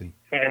interesting.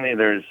 But finally,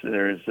 there's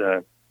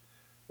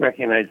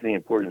recognizing the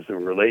importance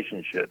of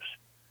relationships.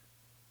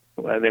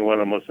 I think one of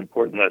the most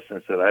important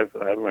lessons that I've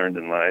learned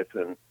in life,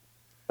 and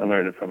I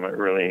learned it from an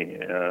early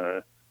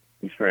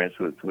experience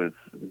with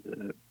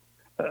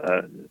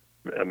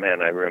a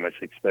man I very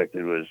much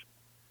expected, was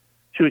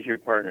choose your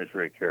partners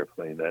very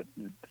carefully. That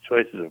the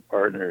choices of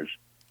partners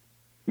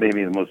may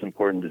be the most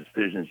important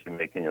decisions you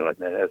make in your life.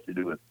 That has to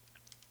do with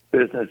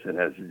business. It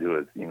has to do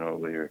with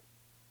your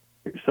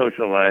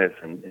social life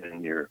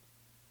and your,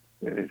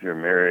 if you're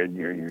married,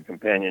 your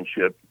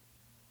companionship.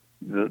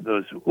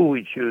 Those who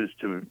we choose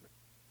to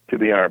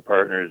be our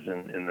partners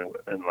in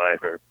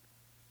life are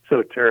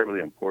so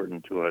terribly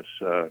important to us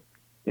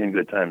in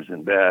good times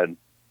and bad.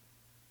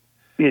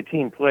 Be a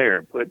team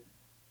player. Put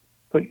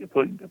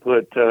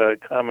put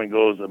common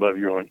goals above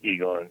your own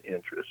ego and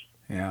interest.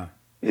 Yeah.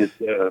 It's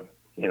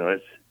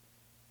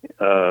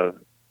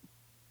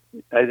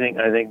I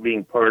think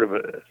being part of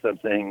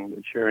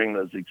something, sharing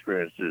those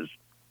experiences,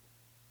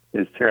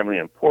 is terribly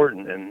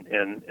important. And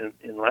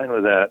in line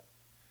with that,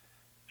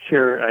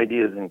 share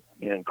ideas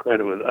and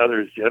credit with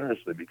others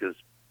generously, because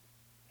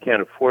you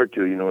can't afford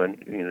to.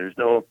 There's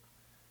no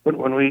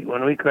when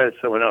we credit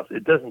someone else,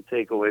 it doesn't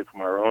take away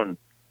from our own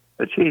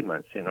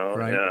achievements.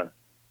 Right.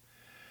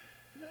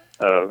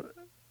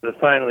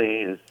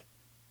 Finally is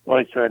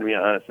always try to be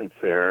honest and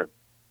fair.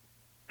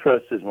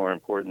 Trust is more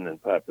important than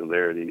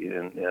popularity,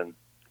 and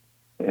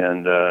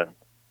I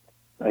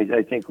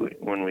think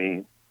when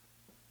we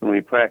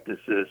practice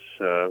this,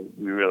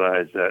 we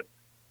realize that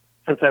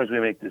sometimes we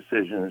make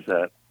decisions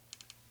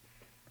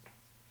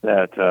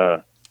that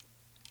are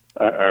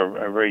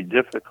very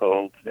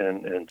difficult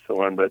and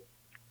so on. But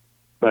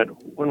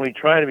when we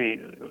try to be,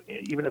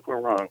 even if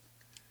we're wrong,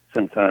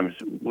 sometimes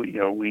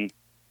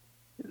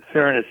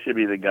fairness should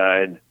be the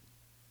guide.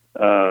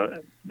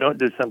 Don't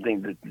do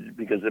something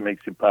because it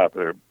makes you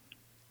popular.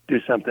 Do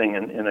something,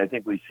 and I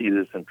think we see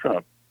this in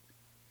Trump.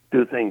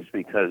 Do things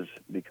because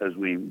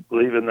we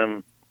believe in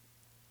them.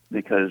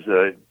 Because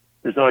you're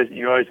always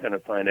going to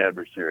find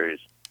adversaries.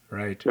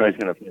 Right. You're always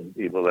going to find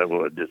people that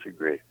will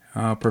disagree.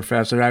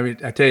 Professor, I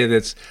tell you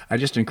this. I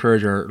just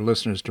encourage our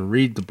listeners to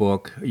read the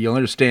book. You'll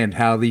understand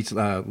how these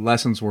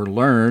lessons were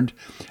learned.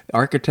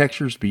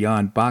 Architectures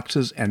Beyond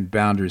Boxes and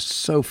Boundaries.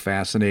 So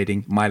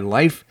fascinating. My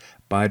Life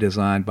by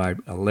Design by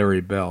Larry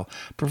Bell.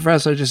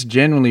 Professor, I just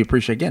genuinely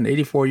appreciate, again,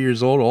 84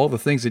 years old, all the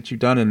things that you've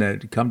done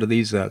and come to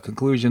these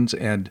conclusions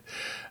and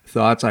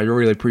thoughts. I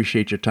really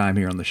appreciate your time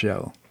here on the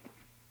show.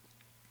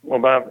 Well,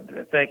 Bob,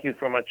 thank you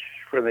so much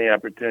for the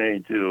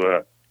opportunity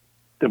to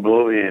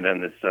bloviate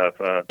on this stuff.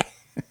 I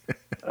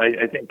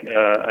think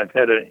I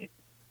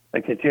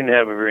continue to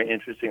have a very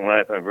interesting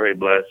life. I'm very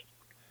blessed,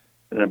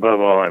 and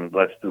above all, I'm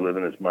blessed to live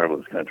in this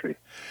marvelous country.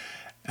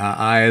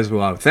 I as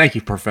well. Thank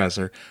you,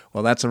 Professor.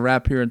 Well, that's a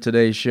wrap here in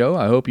today's show.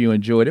 I hope you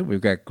enjoyed it.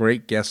 We've got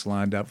great guests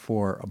lined up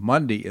for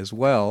Monday as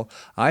well.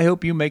 I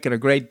hope you make it a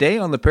great day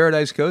on the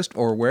Paradise Coast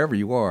or wherever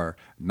you are.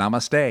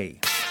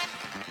 Namaste.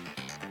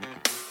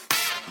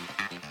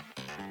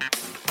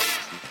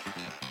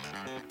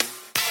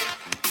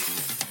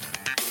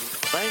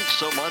 Thanks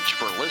so much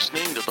for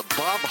listening to The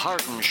Bob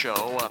Harden Show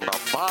on the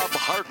Bob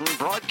Harden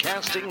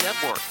Broadcasting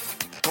Network.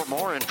 For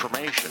more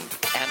information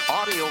and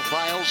audio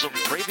files of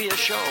previous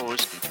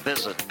shows,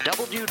 visit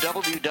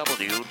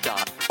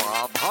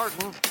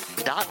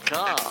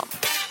www.bobharden.com.